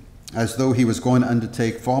seem as though he was going to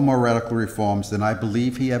undertake far more radical reforms than I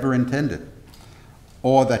believe he ever intended,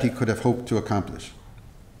 or that he could have hoped to accomplish.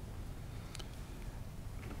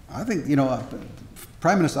 I think, you know,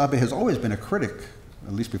 Prime Minister Abe has always been a critic,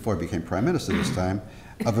 at least before he became Prime Minister this time,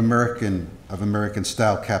 of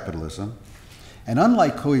American-style capitalism. And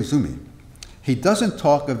unlike Koizumi, he doesn't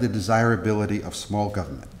talk of the desirability of small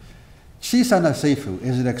government. Shisana Seifu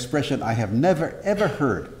is an expression I have never, ever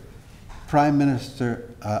heard Prime Minister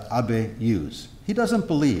Abe use. He doesn't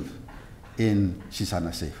believe in Shisana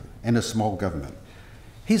Seifu, in a small government.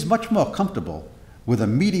 He's much more comfortable with a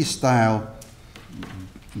meaty-style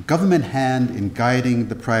government hand in guiding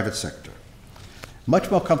the private sector. Much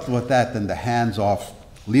more comfortable with that than the hands-off,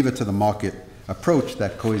 leave-it-to-the-market approach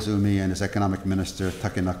that Koizumi and his economic minister,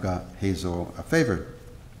 Takenaka Heizo, favored.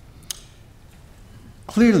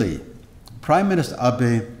 Clearly, Prime Minister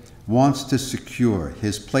Abe wants to secure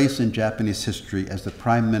his place in Japanese history as the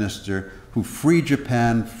prime minister who freed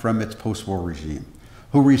Japan from its post-war regime,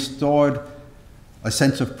 who restored a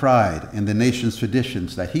sense of pride in the nation's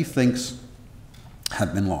traditions that he thinks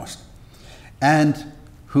have been lost, and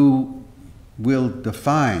who will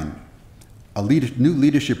define a new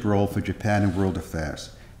leadership role for Japan in world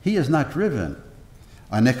affairs. He has not driven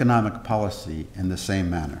an economic policy in the same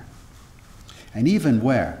manner. And even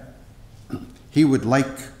where he would like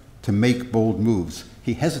to make bold moves,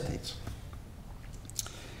 he hesitates.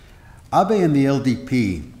 Abe and the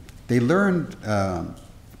LDP, they learned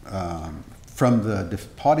from the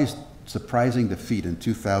party's surprising defeat in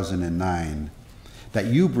 2009 that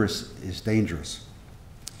hubris is dangerous.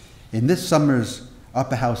 In this summer's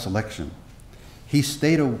upper house election, he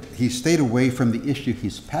stayed away from the issue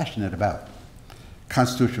he's passionate about,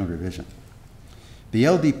 constitutional revision. The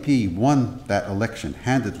LDP won that election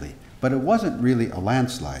handedly, but it wasn't really a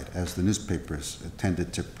landslide, as the newspapers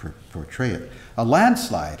tended to portray it. A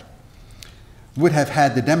landslide would have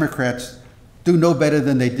had the Democrats do no better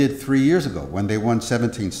than they did 3 years ago when they won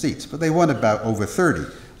 17 seats, but they won about over 30.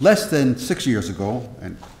 Less than 6 years ago,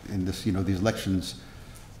 and in this, these elections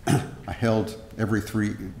are held every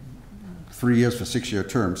three years for 6-year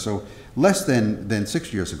terms, so less than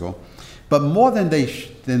 6 years ago, but more than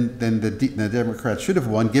the Democrats should have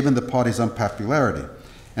won given the party's unpopularity.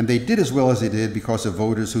 And they did as well as they did because of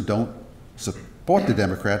voters who don't support the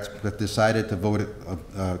Democrats but decided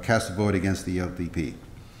to cast a vote against the LDP.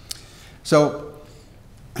 So,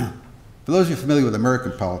 for those of you familiar with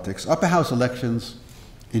American politics, upper house elections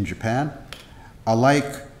in Japan are like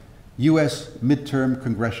US midterm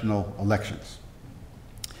congressional elections.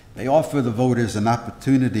 They offer the voters an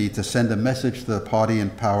opportunity to send a message to the party in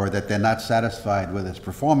power that they're not satisfied with its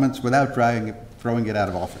performance without throwing it out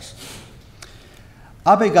of office.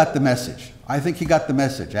 Abe got the message. I think he got the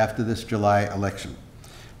message after this July election.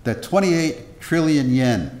 The 28 trillion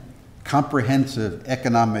yen comprehensive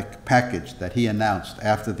economic package that he announced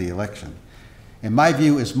after the election, in my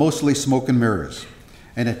view, is mostly smoke and mirrors,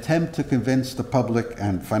 an attempt to convince the public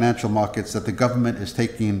and financial markets that the government is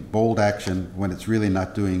taking bold action when it's really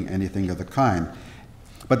not doing anything of the kind.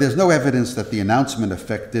 But there's no evidence that the announcement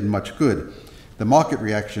effect did much good. The market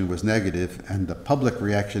reaction was negative, and the public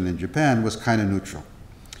reaction in Japan was kind of neutral.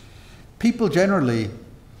 People generally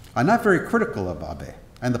are not very critical of Abe,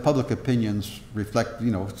 and the public opinions reflect,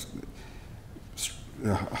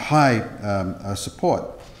 high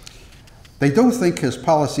support. They don't think his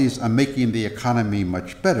policies are making the economy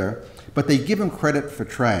much better, but they give him credit for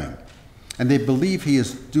trying, and they believe he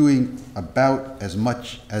is doing about as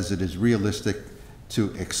much as it is realistic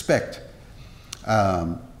to expect,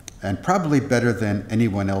 and probably better than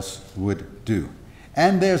anyone else would do.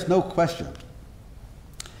 And there's no question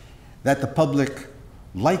that the public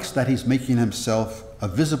likes that he's making himself a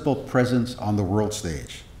visible presence on the world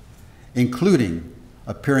stage, including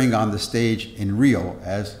appearing on the stage in Rio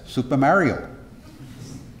as Super Mario.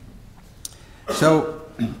 So,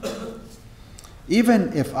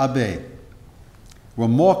 even if Abe were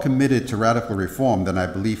more committed to radical reform than I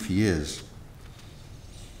believe he is,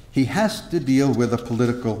 he has to deal with a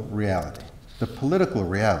political reality. The political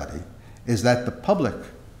reality is that the public,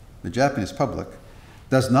 the Japanese public,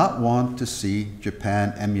 does not want to see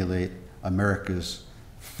Japan emulate America's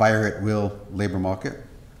fire-at-will labor market,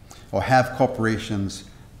 or have corporations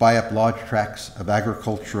buy up large tracts of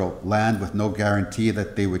agricultural land with no guarantee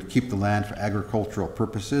that they would keep the land for agricultural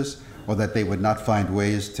purposes, or that they would not find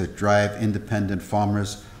ways to drive independent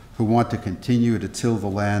farmers who want to continue to till the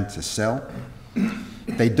land to sell.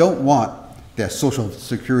 They don't want their Social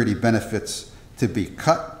Security benefits to be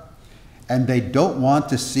cut, and they don't want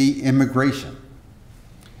to see immigration,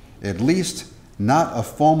 at least not a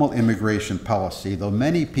formal immigration policy, though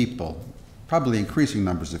many people, probably increasing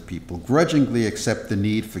numbers of people, grudgingly accept the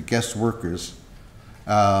need for guest workers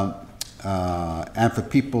and for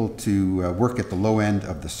people to work at the low end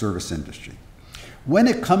of the service industry. When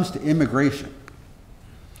it comes to immigration,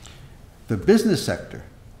 the business sector,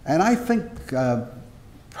 and I think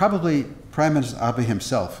probably Prime Minister Abe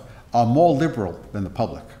himself, are more liberal than the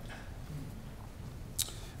public.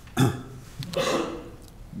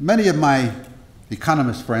 Many of my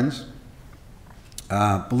economist friends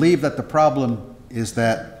believe that the problem is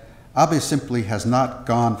that Abe simply has not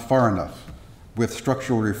gone far enough with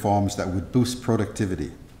structural reforms that would boost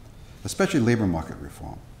productivity, especially labor market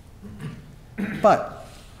reform. But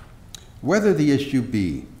whether the issue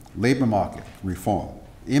be labor market reform,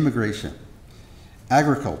 immigration,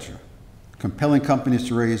 agriculture, compelling companies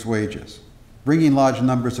to raise wages, bringing large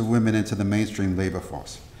numbers of women into the mainstream labor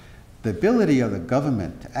force, the ability of the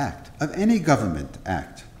government to act, of any government to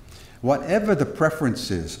act, whatever the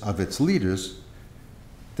preferences of its leaders,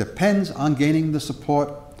 depends on gaining the support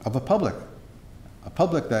of a public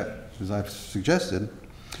that, as I've suggested,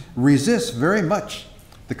 resists very much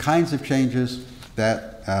the kinds of changes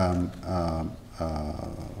that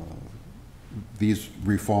these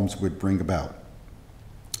reforms would bring about.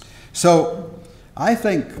 So I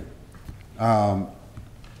think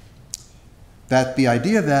that the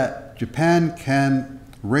idea that Japan can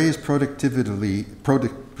raise productivity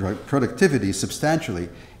substantially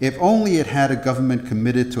if only it had a government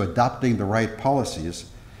committed to adopting the right policies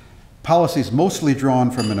mostly drawn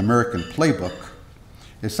from an American playbook,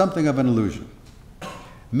 is something of an illusion.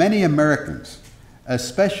 Many Americans,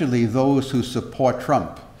 especially those who support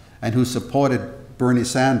Trump and who supported Bernie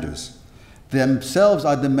Sanders, themselves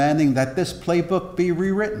are demanding that this playbook be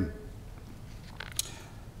rewritten.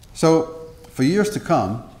 So, for years to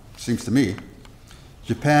come, seems to me,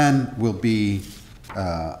 Japan will be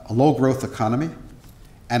a low-growth economy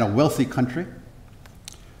and a wealthy country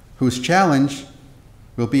whose challenge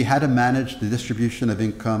will be how to manage the distribution of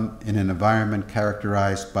income in an environment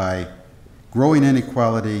characterized by growing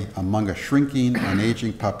inequality among a shrinking and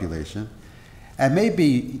aging population, and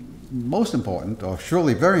maybe most important, or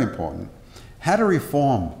surely very important, how to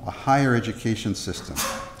reform a higher education system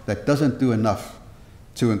that doesn't do enough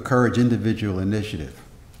to encourage individual initiative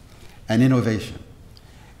and innovation,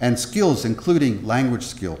 and skills, including language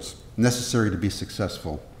skills, necessary to be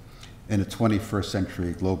successful in a 21st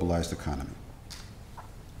century globalized economy.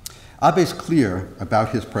 Abe is clear about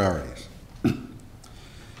his priorities.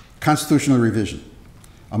 Constitutional revision,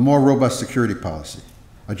 a more robust security policy,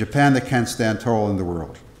 a Japan that can stand tall in the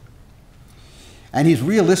world. And he's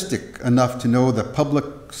realistic enough to know the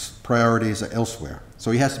public's priorities are elsewhere, so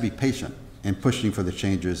he has to be patient in pushing for the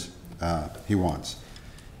changes he wants.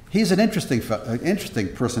 He's an interesting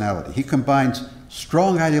personality. He combines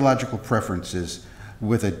strong ideological preferences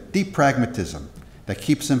with a deep pragmatism that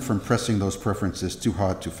keeps him from pressing those preferences too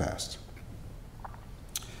hard, too fast.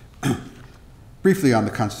 Briefly on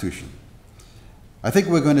the Constitution. I think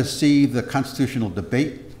we're going to see the constitutional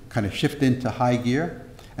debate kind of shift into high gear,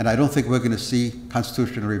 and I don't think we're going to see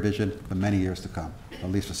constitutional revision for many years to come,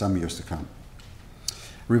 at least for some years to come.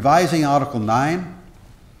 Revising Article 9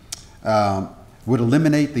 would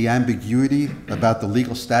eliminate the ambiguity about the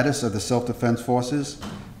legal status of the self-defense forces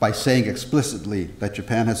by saying explicitly that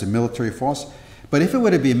Japan has a military force. But if it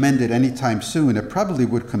were to be amended anytime soon, it probably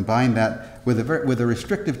would combine that with a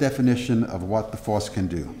restrictive definition of what the force can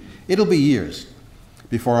do. It'll be years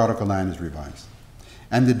before Article 9 is revised.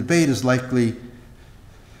 And the debate is likely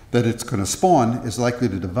that it's going to spawn is likely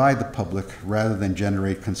to divide the public rather than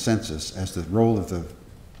generate consensus as to the role of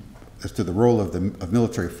the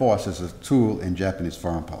military force as a tool in Japanese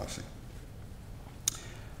foreign policy.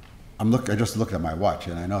 I just looked at my watch,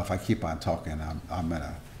 and I know if I keep on talking, I'm going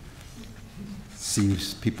to see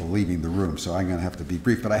people leaving the room, so I'm going to have to be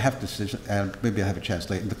brief. But I have to, maybe I have a chance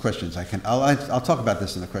later in the questions. I'll talk about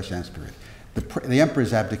this in the question and answer period. The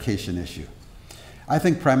emperor's abdication issue. I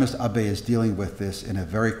think Prime Minister Abe is dealing with this in a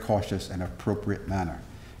very cautious and appropriate manner.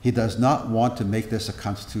 He does not want to make this a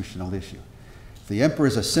constitutional issue. The emperor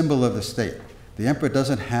is a symbol of the state. The emperor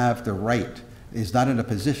doesn't have the right, is not in a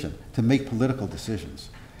position to make political decisions.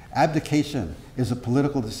 Abdication is a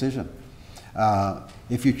political decision.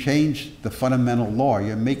 If you change the fundamental law,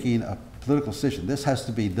 you're making a political decision. This has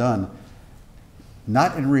to be done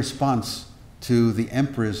not in response to the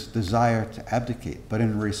emperor's desire to abdicate, but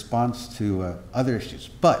in response to other issues.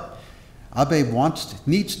 But Abe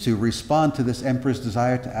needs to respond to this emperor's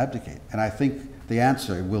desire to abdicate. And I think the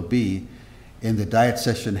answer will be, in the Diet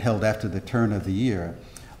session held after the turn of the year,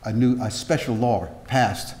 a special law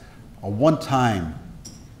passed, a law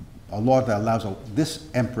that allows this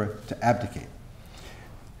emperor to abdicate.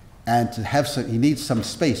 And to have he needs some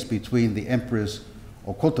space between the emperor's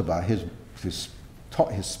okotoba, his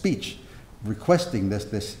speech, requesting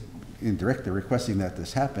this indirectly requesting that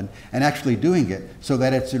this happen, and actually doing it so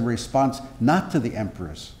that it's in response not to the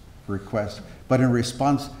emperor's request, but in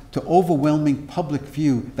response to overwhelming public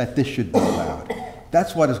view that this should be allowed.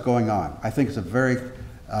 That's what is going on. I think it's a very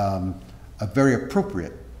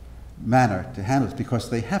appropriate manner to handle this, because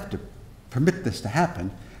they have to permit this to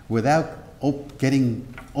happen without opening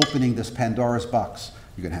this Pandora's box.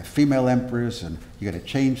 You're going to have female emperors, and you're going to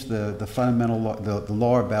change the fundamental law, the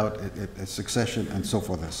law about succession, and so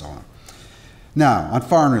forth and so on. Now, on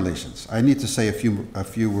foreign relations, I need to say a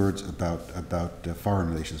few words about foreign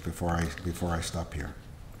relations before I stop here.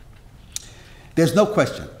 There's no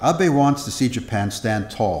question, Abe wants to see Japan stand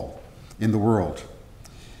tall in the world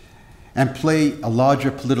and play a larger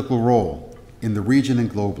political role in the region and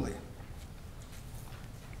globally.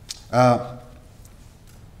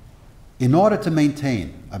 In order to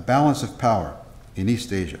maintain a balance of power in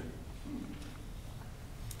East Asia,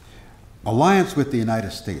 alliance with the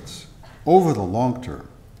United States over the long term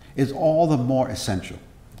is all the more essential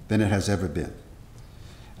than it has ever been.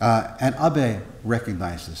 And Abe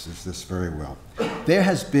recognizes this very well. There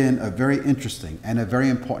has been a very interesting and a very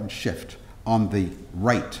important shift on the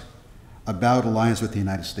right about alliance with the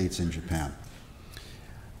United States and Japan.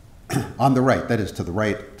 On the right, that is to the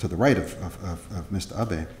right of Mr.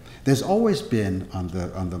 Abe, there's always been on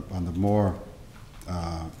the more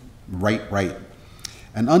right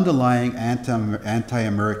an underlying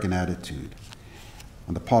anti-American attitude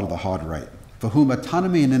on the part of the hard right, for whom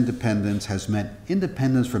autonomy and independence has meant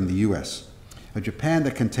independence from the US, a Japan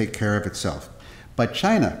that can take care of itself. But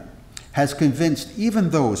China has convinced even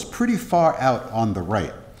those pretty far out on the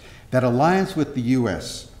right that alliance with the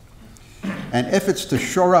US and efforts to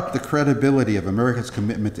shore up the credibility of America's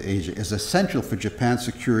commitment to Asia is essential for Japan's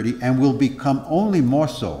security, and will become only more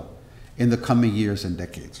so in the coming years and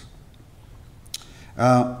decades.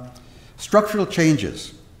 Structural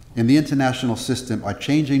changes in the international system are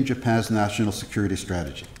changing Japan's national security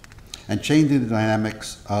strategy and changing the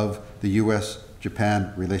dynamics of the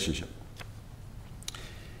US-Japan relationship.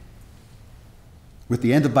 With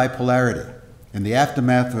the end of bipolarity and the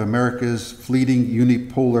aftermath of America's fleeting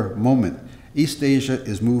unipolar moment, East Asia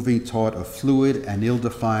is moving toward a fluid and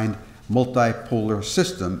ill-defined multipolar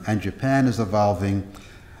system, and Japan is evolving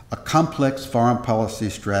a complex foreign policy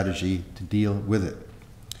strategy to deal with it.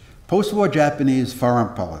 Post-war Japanese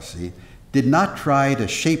foreign policy did not try to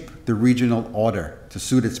shape the regional order to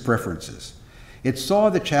suit its preferences. It saw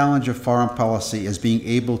the challenge of foreign policy as being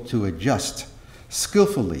able to adjust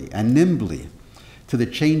skillfully and nimbly to the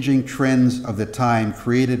changing trends of the time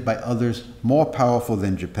created by others more powerful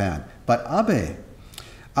than Japan. But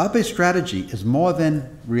Abe's strategy is more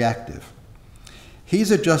than reactive. He's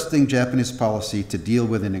adjusting Japanese policy to deal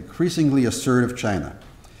with an increasingly assertive China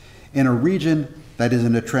in a region that is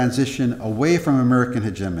in a transition away from American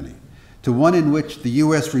hegemony to one in which the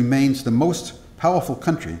US remains the most powerful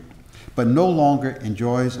country, but no longer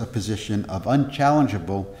enjoys a position of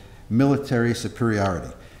unchallengeable military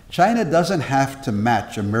superiority. China doesn't have to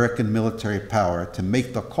match American military power to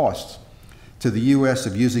make the costs to the US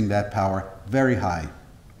of using that power very high.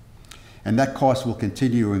 And that cost will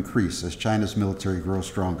continue to increase as China's military grows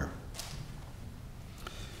stronger.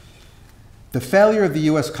 The failure of the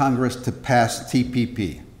US Congress to pass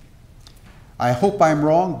TPP. I hope I'm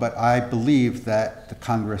wrong, but I believe that the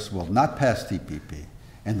Congress will not pass TPP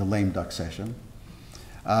in the lame duck session,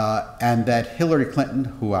 and that Hillary Clinton,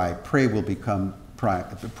 who I pray will become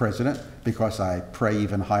president, because I pray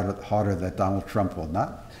even harder that Donald Trump will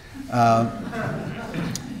not,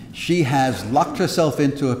 she has locked herself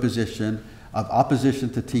into a position of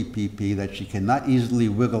opposition to TPP that she cannot easily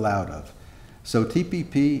wiggle out of. So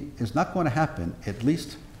TPP is not going to happen, at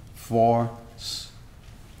least for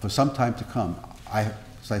some time to come.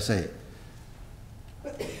 As I say,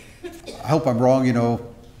 I hope I'm wrong. You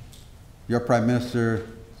know, your prime minister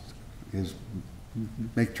is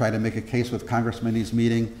trying to make a case with congressmen he's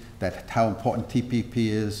meeting that how important TPP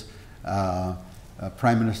is.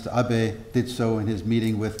 Prime Minister Abe did so in his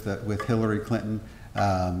meeting with Hillary Clinton.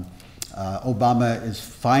 Obama is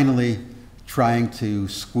finally trying to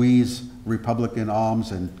squeeze Republican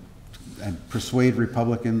arms and persuade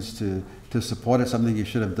Republicans to support it, something he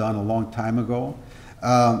should have done a long time ago.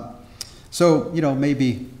 So, you know,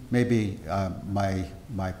 maybe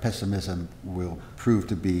my pessimism will prove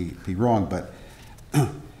to be wrong, but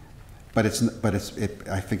I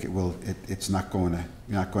think it's not going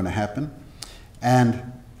to happen.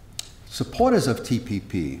 And supporters of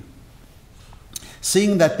TPP,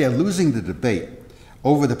 seeing that they're losing the debate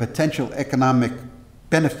over the potential economic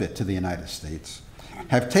benefit to the United States,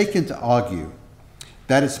 have taken to argue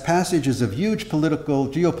that its passage is of huge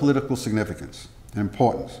geopolitical significance and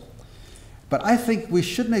importance. But I think we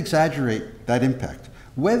shouldn't exaggerate that impact.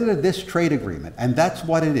 Whether this trade agreement, and that's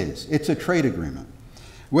what it is, it's a trade agreement,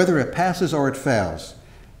 whether it passes or it fails,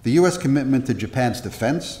 the US commitment to Japan's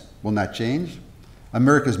defense will not change.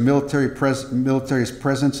 America's military's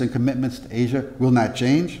presence and commitments to Asia will not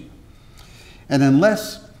change. And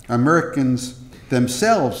unless Americans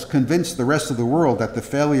themselves convince the rest of the world that the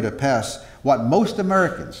failure to pass what most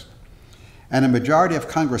Americans and a majority of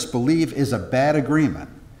Congress believe is a bad agreement,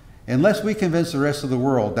 unless we convince the rest of the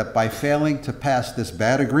world that by failing to pass this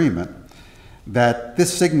bad agreement, that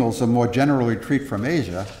this signals a more general retreat from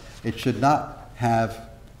Asia, it should not have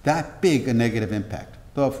that big a negative impact.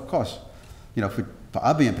 Though, of course, you know, for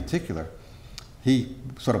Abe in particular, he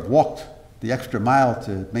sort of walked the extra mile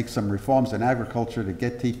to make some reforms in agriculture to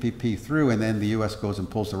get TPP through, and then the US goes and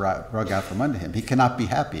pulls the rug out from under him. He cannot be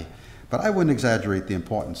happy. But I wouldn't exaggerate the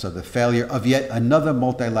importance of the failure of yet another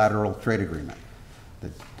multilateral trade agreement, the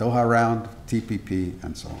Doha Round, TPP,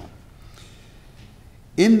 and so on.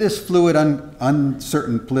 In this fluid,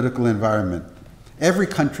 uncertain political environment, every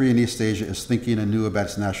country in East Asia is thinking anew about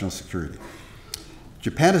its national security.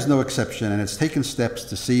 Japan is no exception, and it's taken steps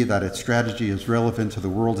to see that its strategy is relevant to the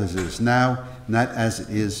world as it is now, not as it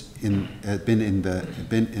is been in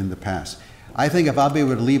the past. I think if Abe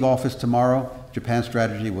were to leave office tomorrow, Japan's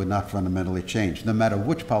strategy would not fundamentally change, no matter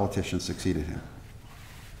which politician succeeded him.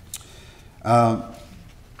 What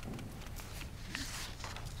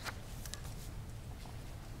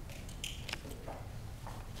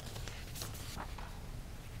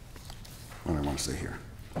do I want to say here?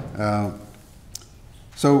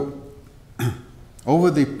 So,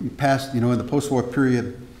 over the past, in the post-war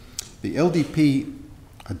period, the LDP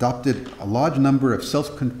adopted a large number of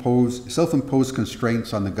self-imposed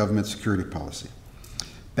constraints on the government's security policy.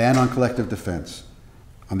 ban on collective defense,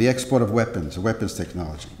 on the export of weapons or weapons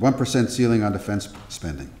technology, 1% ceiling on defense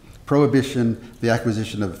spending, prohibition, the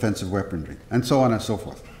acquisition of offensive weaponry, and so on and so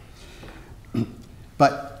forth.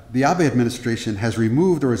 But the Abe administration has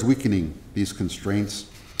removed or is weakening these constraints,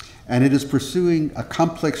 and it is pursuing a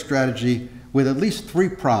complex strategy with at least three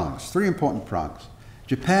important prongs.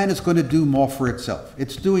 Japan is going to do more for itself.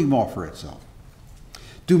 It's doing more for itself.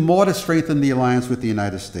 Do more to strengthen the alliance with the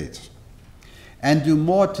United States, and do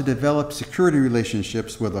more to develop security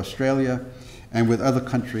relationships with Australia and with other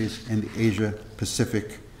countries in the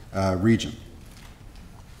Asia-Pacific region.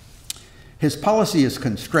 His policy is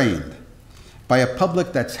constrained by a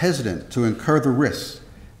public that's hesitant to incur the risks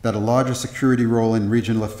that a larger security role in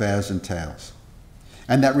regional affairs entails,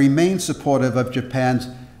 and that remains supportive of Japan's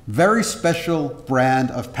very special brand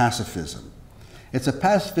of pacifism. It's a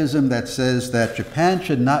pacifism that says that Japan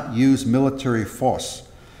should not use military force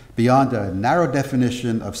beyond a narrow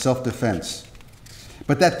definition of self-defense,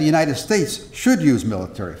 but that the United States should use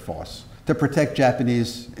military force to protect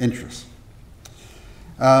Japanese interests.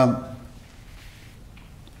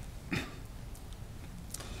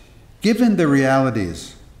 Given the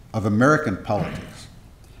realities of American politics,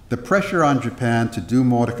 the pressure on Japan to do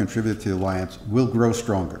more to contribute to the alliance will grow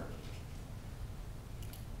stronger.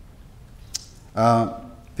 The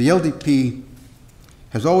LDP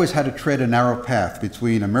has always had to tread a narrow path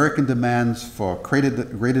between American demands for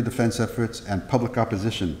greater defense efforts and public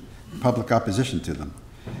opposition to them.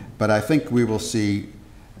 But I think we will see,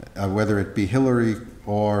 whether it be Hillary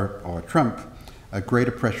or Trump, a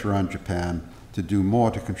greater pressure on Japan to do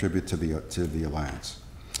more to contribute to the alliance.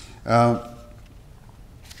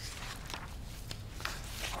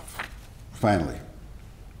 Finally,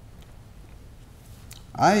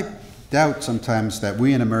 I doubt sometimes that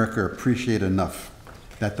we in America appreciate enough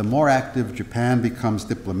that the more active Japan becomes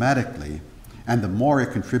diplomatically and the more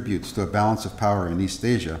it contributes to a balance of power in East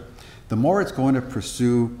Asia, the more it's going to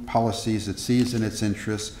pursue policies it sees in its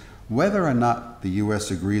interests, whether or not the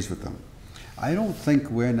US agrees with them. I don't think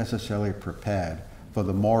we're necessarily prepared for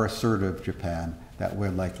the more assertive Japan that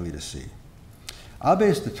we're likely to see.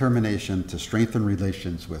 Abe's determination to strengthen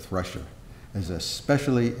relations with Russia is a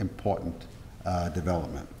especially important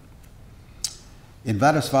development. In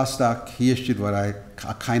Vladivostok, he issued a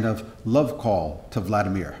kind of love call to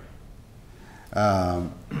Vladimir.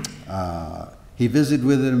 He visited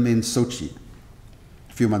with him in Sochi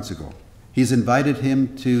a few months ago. He's invited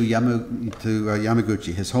him to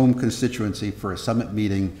Yamaguchi, his home constituency, for a summit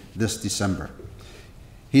meeting this December.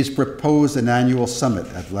 He's proposed an annual summit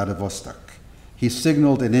at Vladivostok. He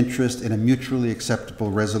signaled an interest in a mutually acceptable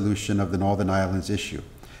resolution of the Northern Islands issue,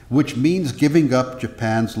 which means giving up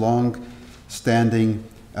Japan's long-standing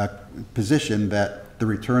position that the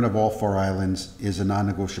return of all four islands is a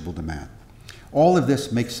non-negotiable demand. All of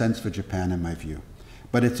this makes sense for Japan, in my view,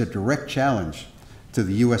 but it's a direct challenge to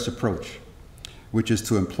the US approach, which is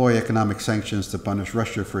to employ economic sanctions to punish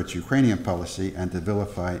Russia for its Ukrainian policy and to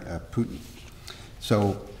vilify Putin.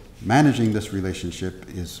 So managing this relationship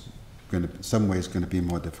is in some ways going to be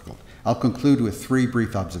more difficult. I'll conclude with three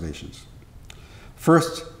brief observations.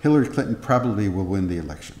 First, Hillary Clinton probably will win the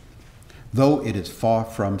election, though it is far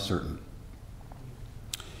from certain.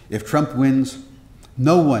 If Trump wins,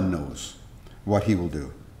 no one knows what he will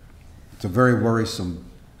do. It's a very worrisome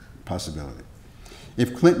possibility.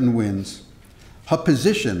 If Clinton wins, her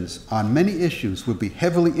positions on many issues will be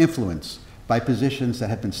heavily influenced by positions that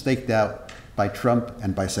have been staked out by Trump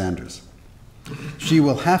and by Sanders. She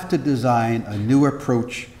will have to design a new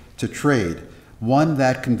approach to trade, one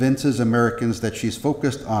that convinces Americans that she's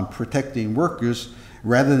focused on protecting workers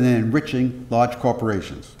rather than enriching large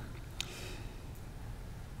corporations.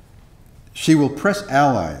 She will press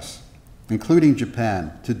allies, including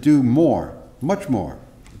Japan, to do more, much more,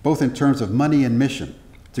 both in terms of money and mission,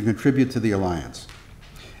 to contribute to the alliance.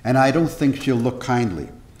 And I don't think she'll look kindly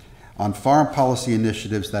on foreign policy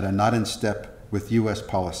initiatives that are not in step with US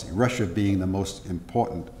policy, Russia being the most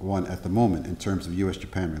important one at the moment in terms of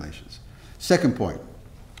US-Japan relations. Second point,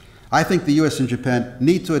 I think the US and Japan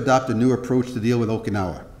need to adopt a new approach to deal with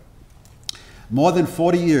Okinawa. More than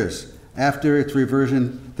 40 years after its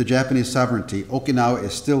reversion to Japanese sovereignty, Okinawa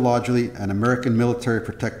is still largely an American military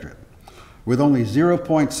protectorate. With only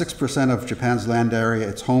 0.6% of Japan's land area,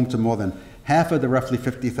 it's home to more than half of the roughly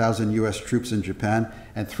 50,000 US troops in Japan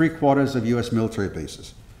and 3/4 of US military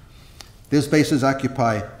bases. These bases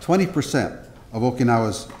occupy 20% of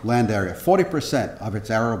Okinawa's land area, 40% of its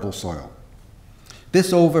arable soil.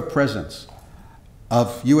 This overpresence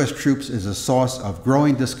of US troops is a source of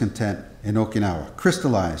growing discontent in Okinawa,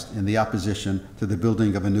 crystallized in the opposition to the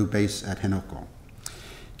building of a new base at Henoko.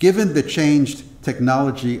 Given the changed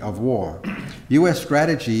technology of war, U.S.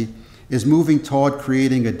 strategy is moving toward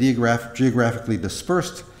creating a geographically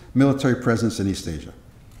dispersed military presence in East Asia.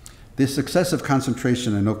 This excessive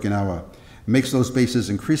concentration in Okinawa makes those bases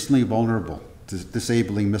increasingly vulnerable to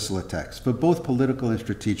disabling missile attacks for both political and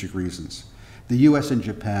strategic reasons. The U.S. and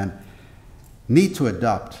Japan need to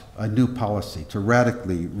adopt a new policy to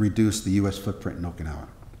radically reduce the U.S. footprint in Okinawa.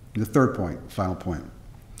 The third point, final point.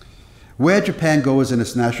 Where Japan goes in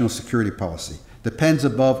its national security policy depends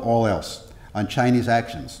above all else on Chinese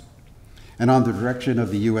actions and on the direction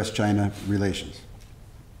of the U.S.-China relations.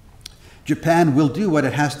 Japan will do what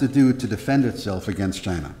it has to do to defend itself against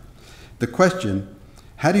China. The question,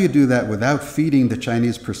 how do you do that without feeding the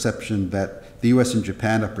Chinese perception that the U.S. and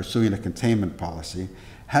Japan are pursuing a containment policy?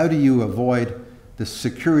 How do you avoid the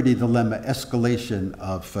security dilemma escalation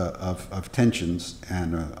of tensions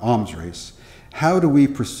and arms race? How do we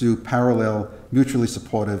pursue parallel, mutually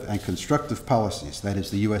supportive and constructive policies, that is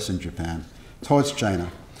the U.S. and Japan, towards China?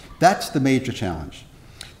 That's the major challenge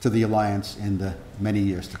to the alliance in the many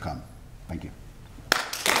years to come. Thank you.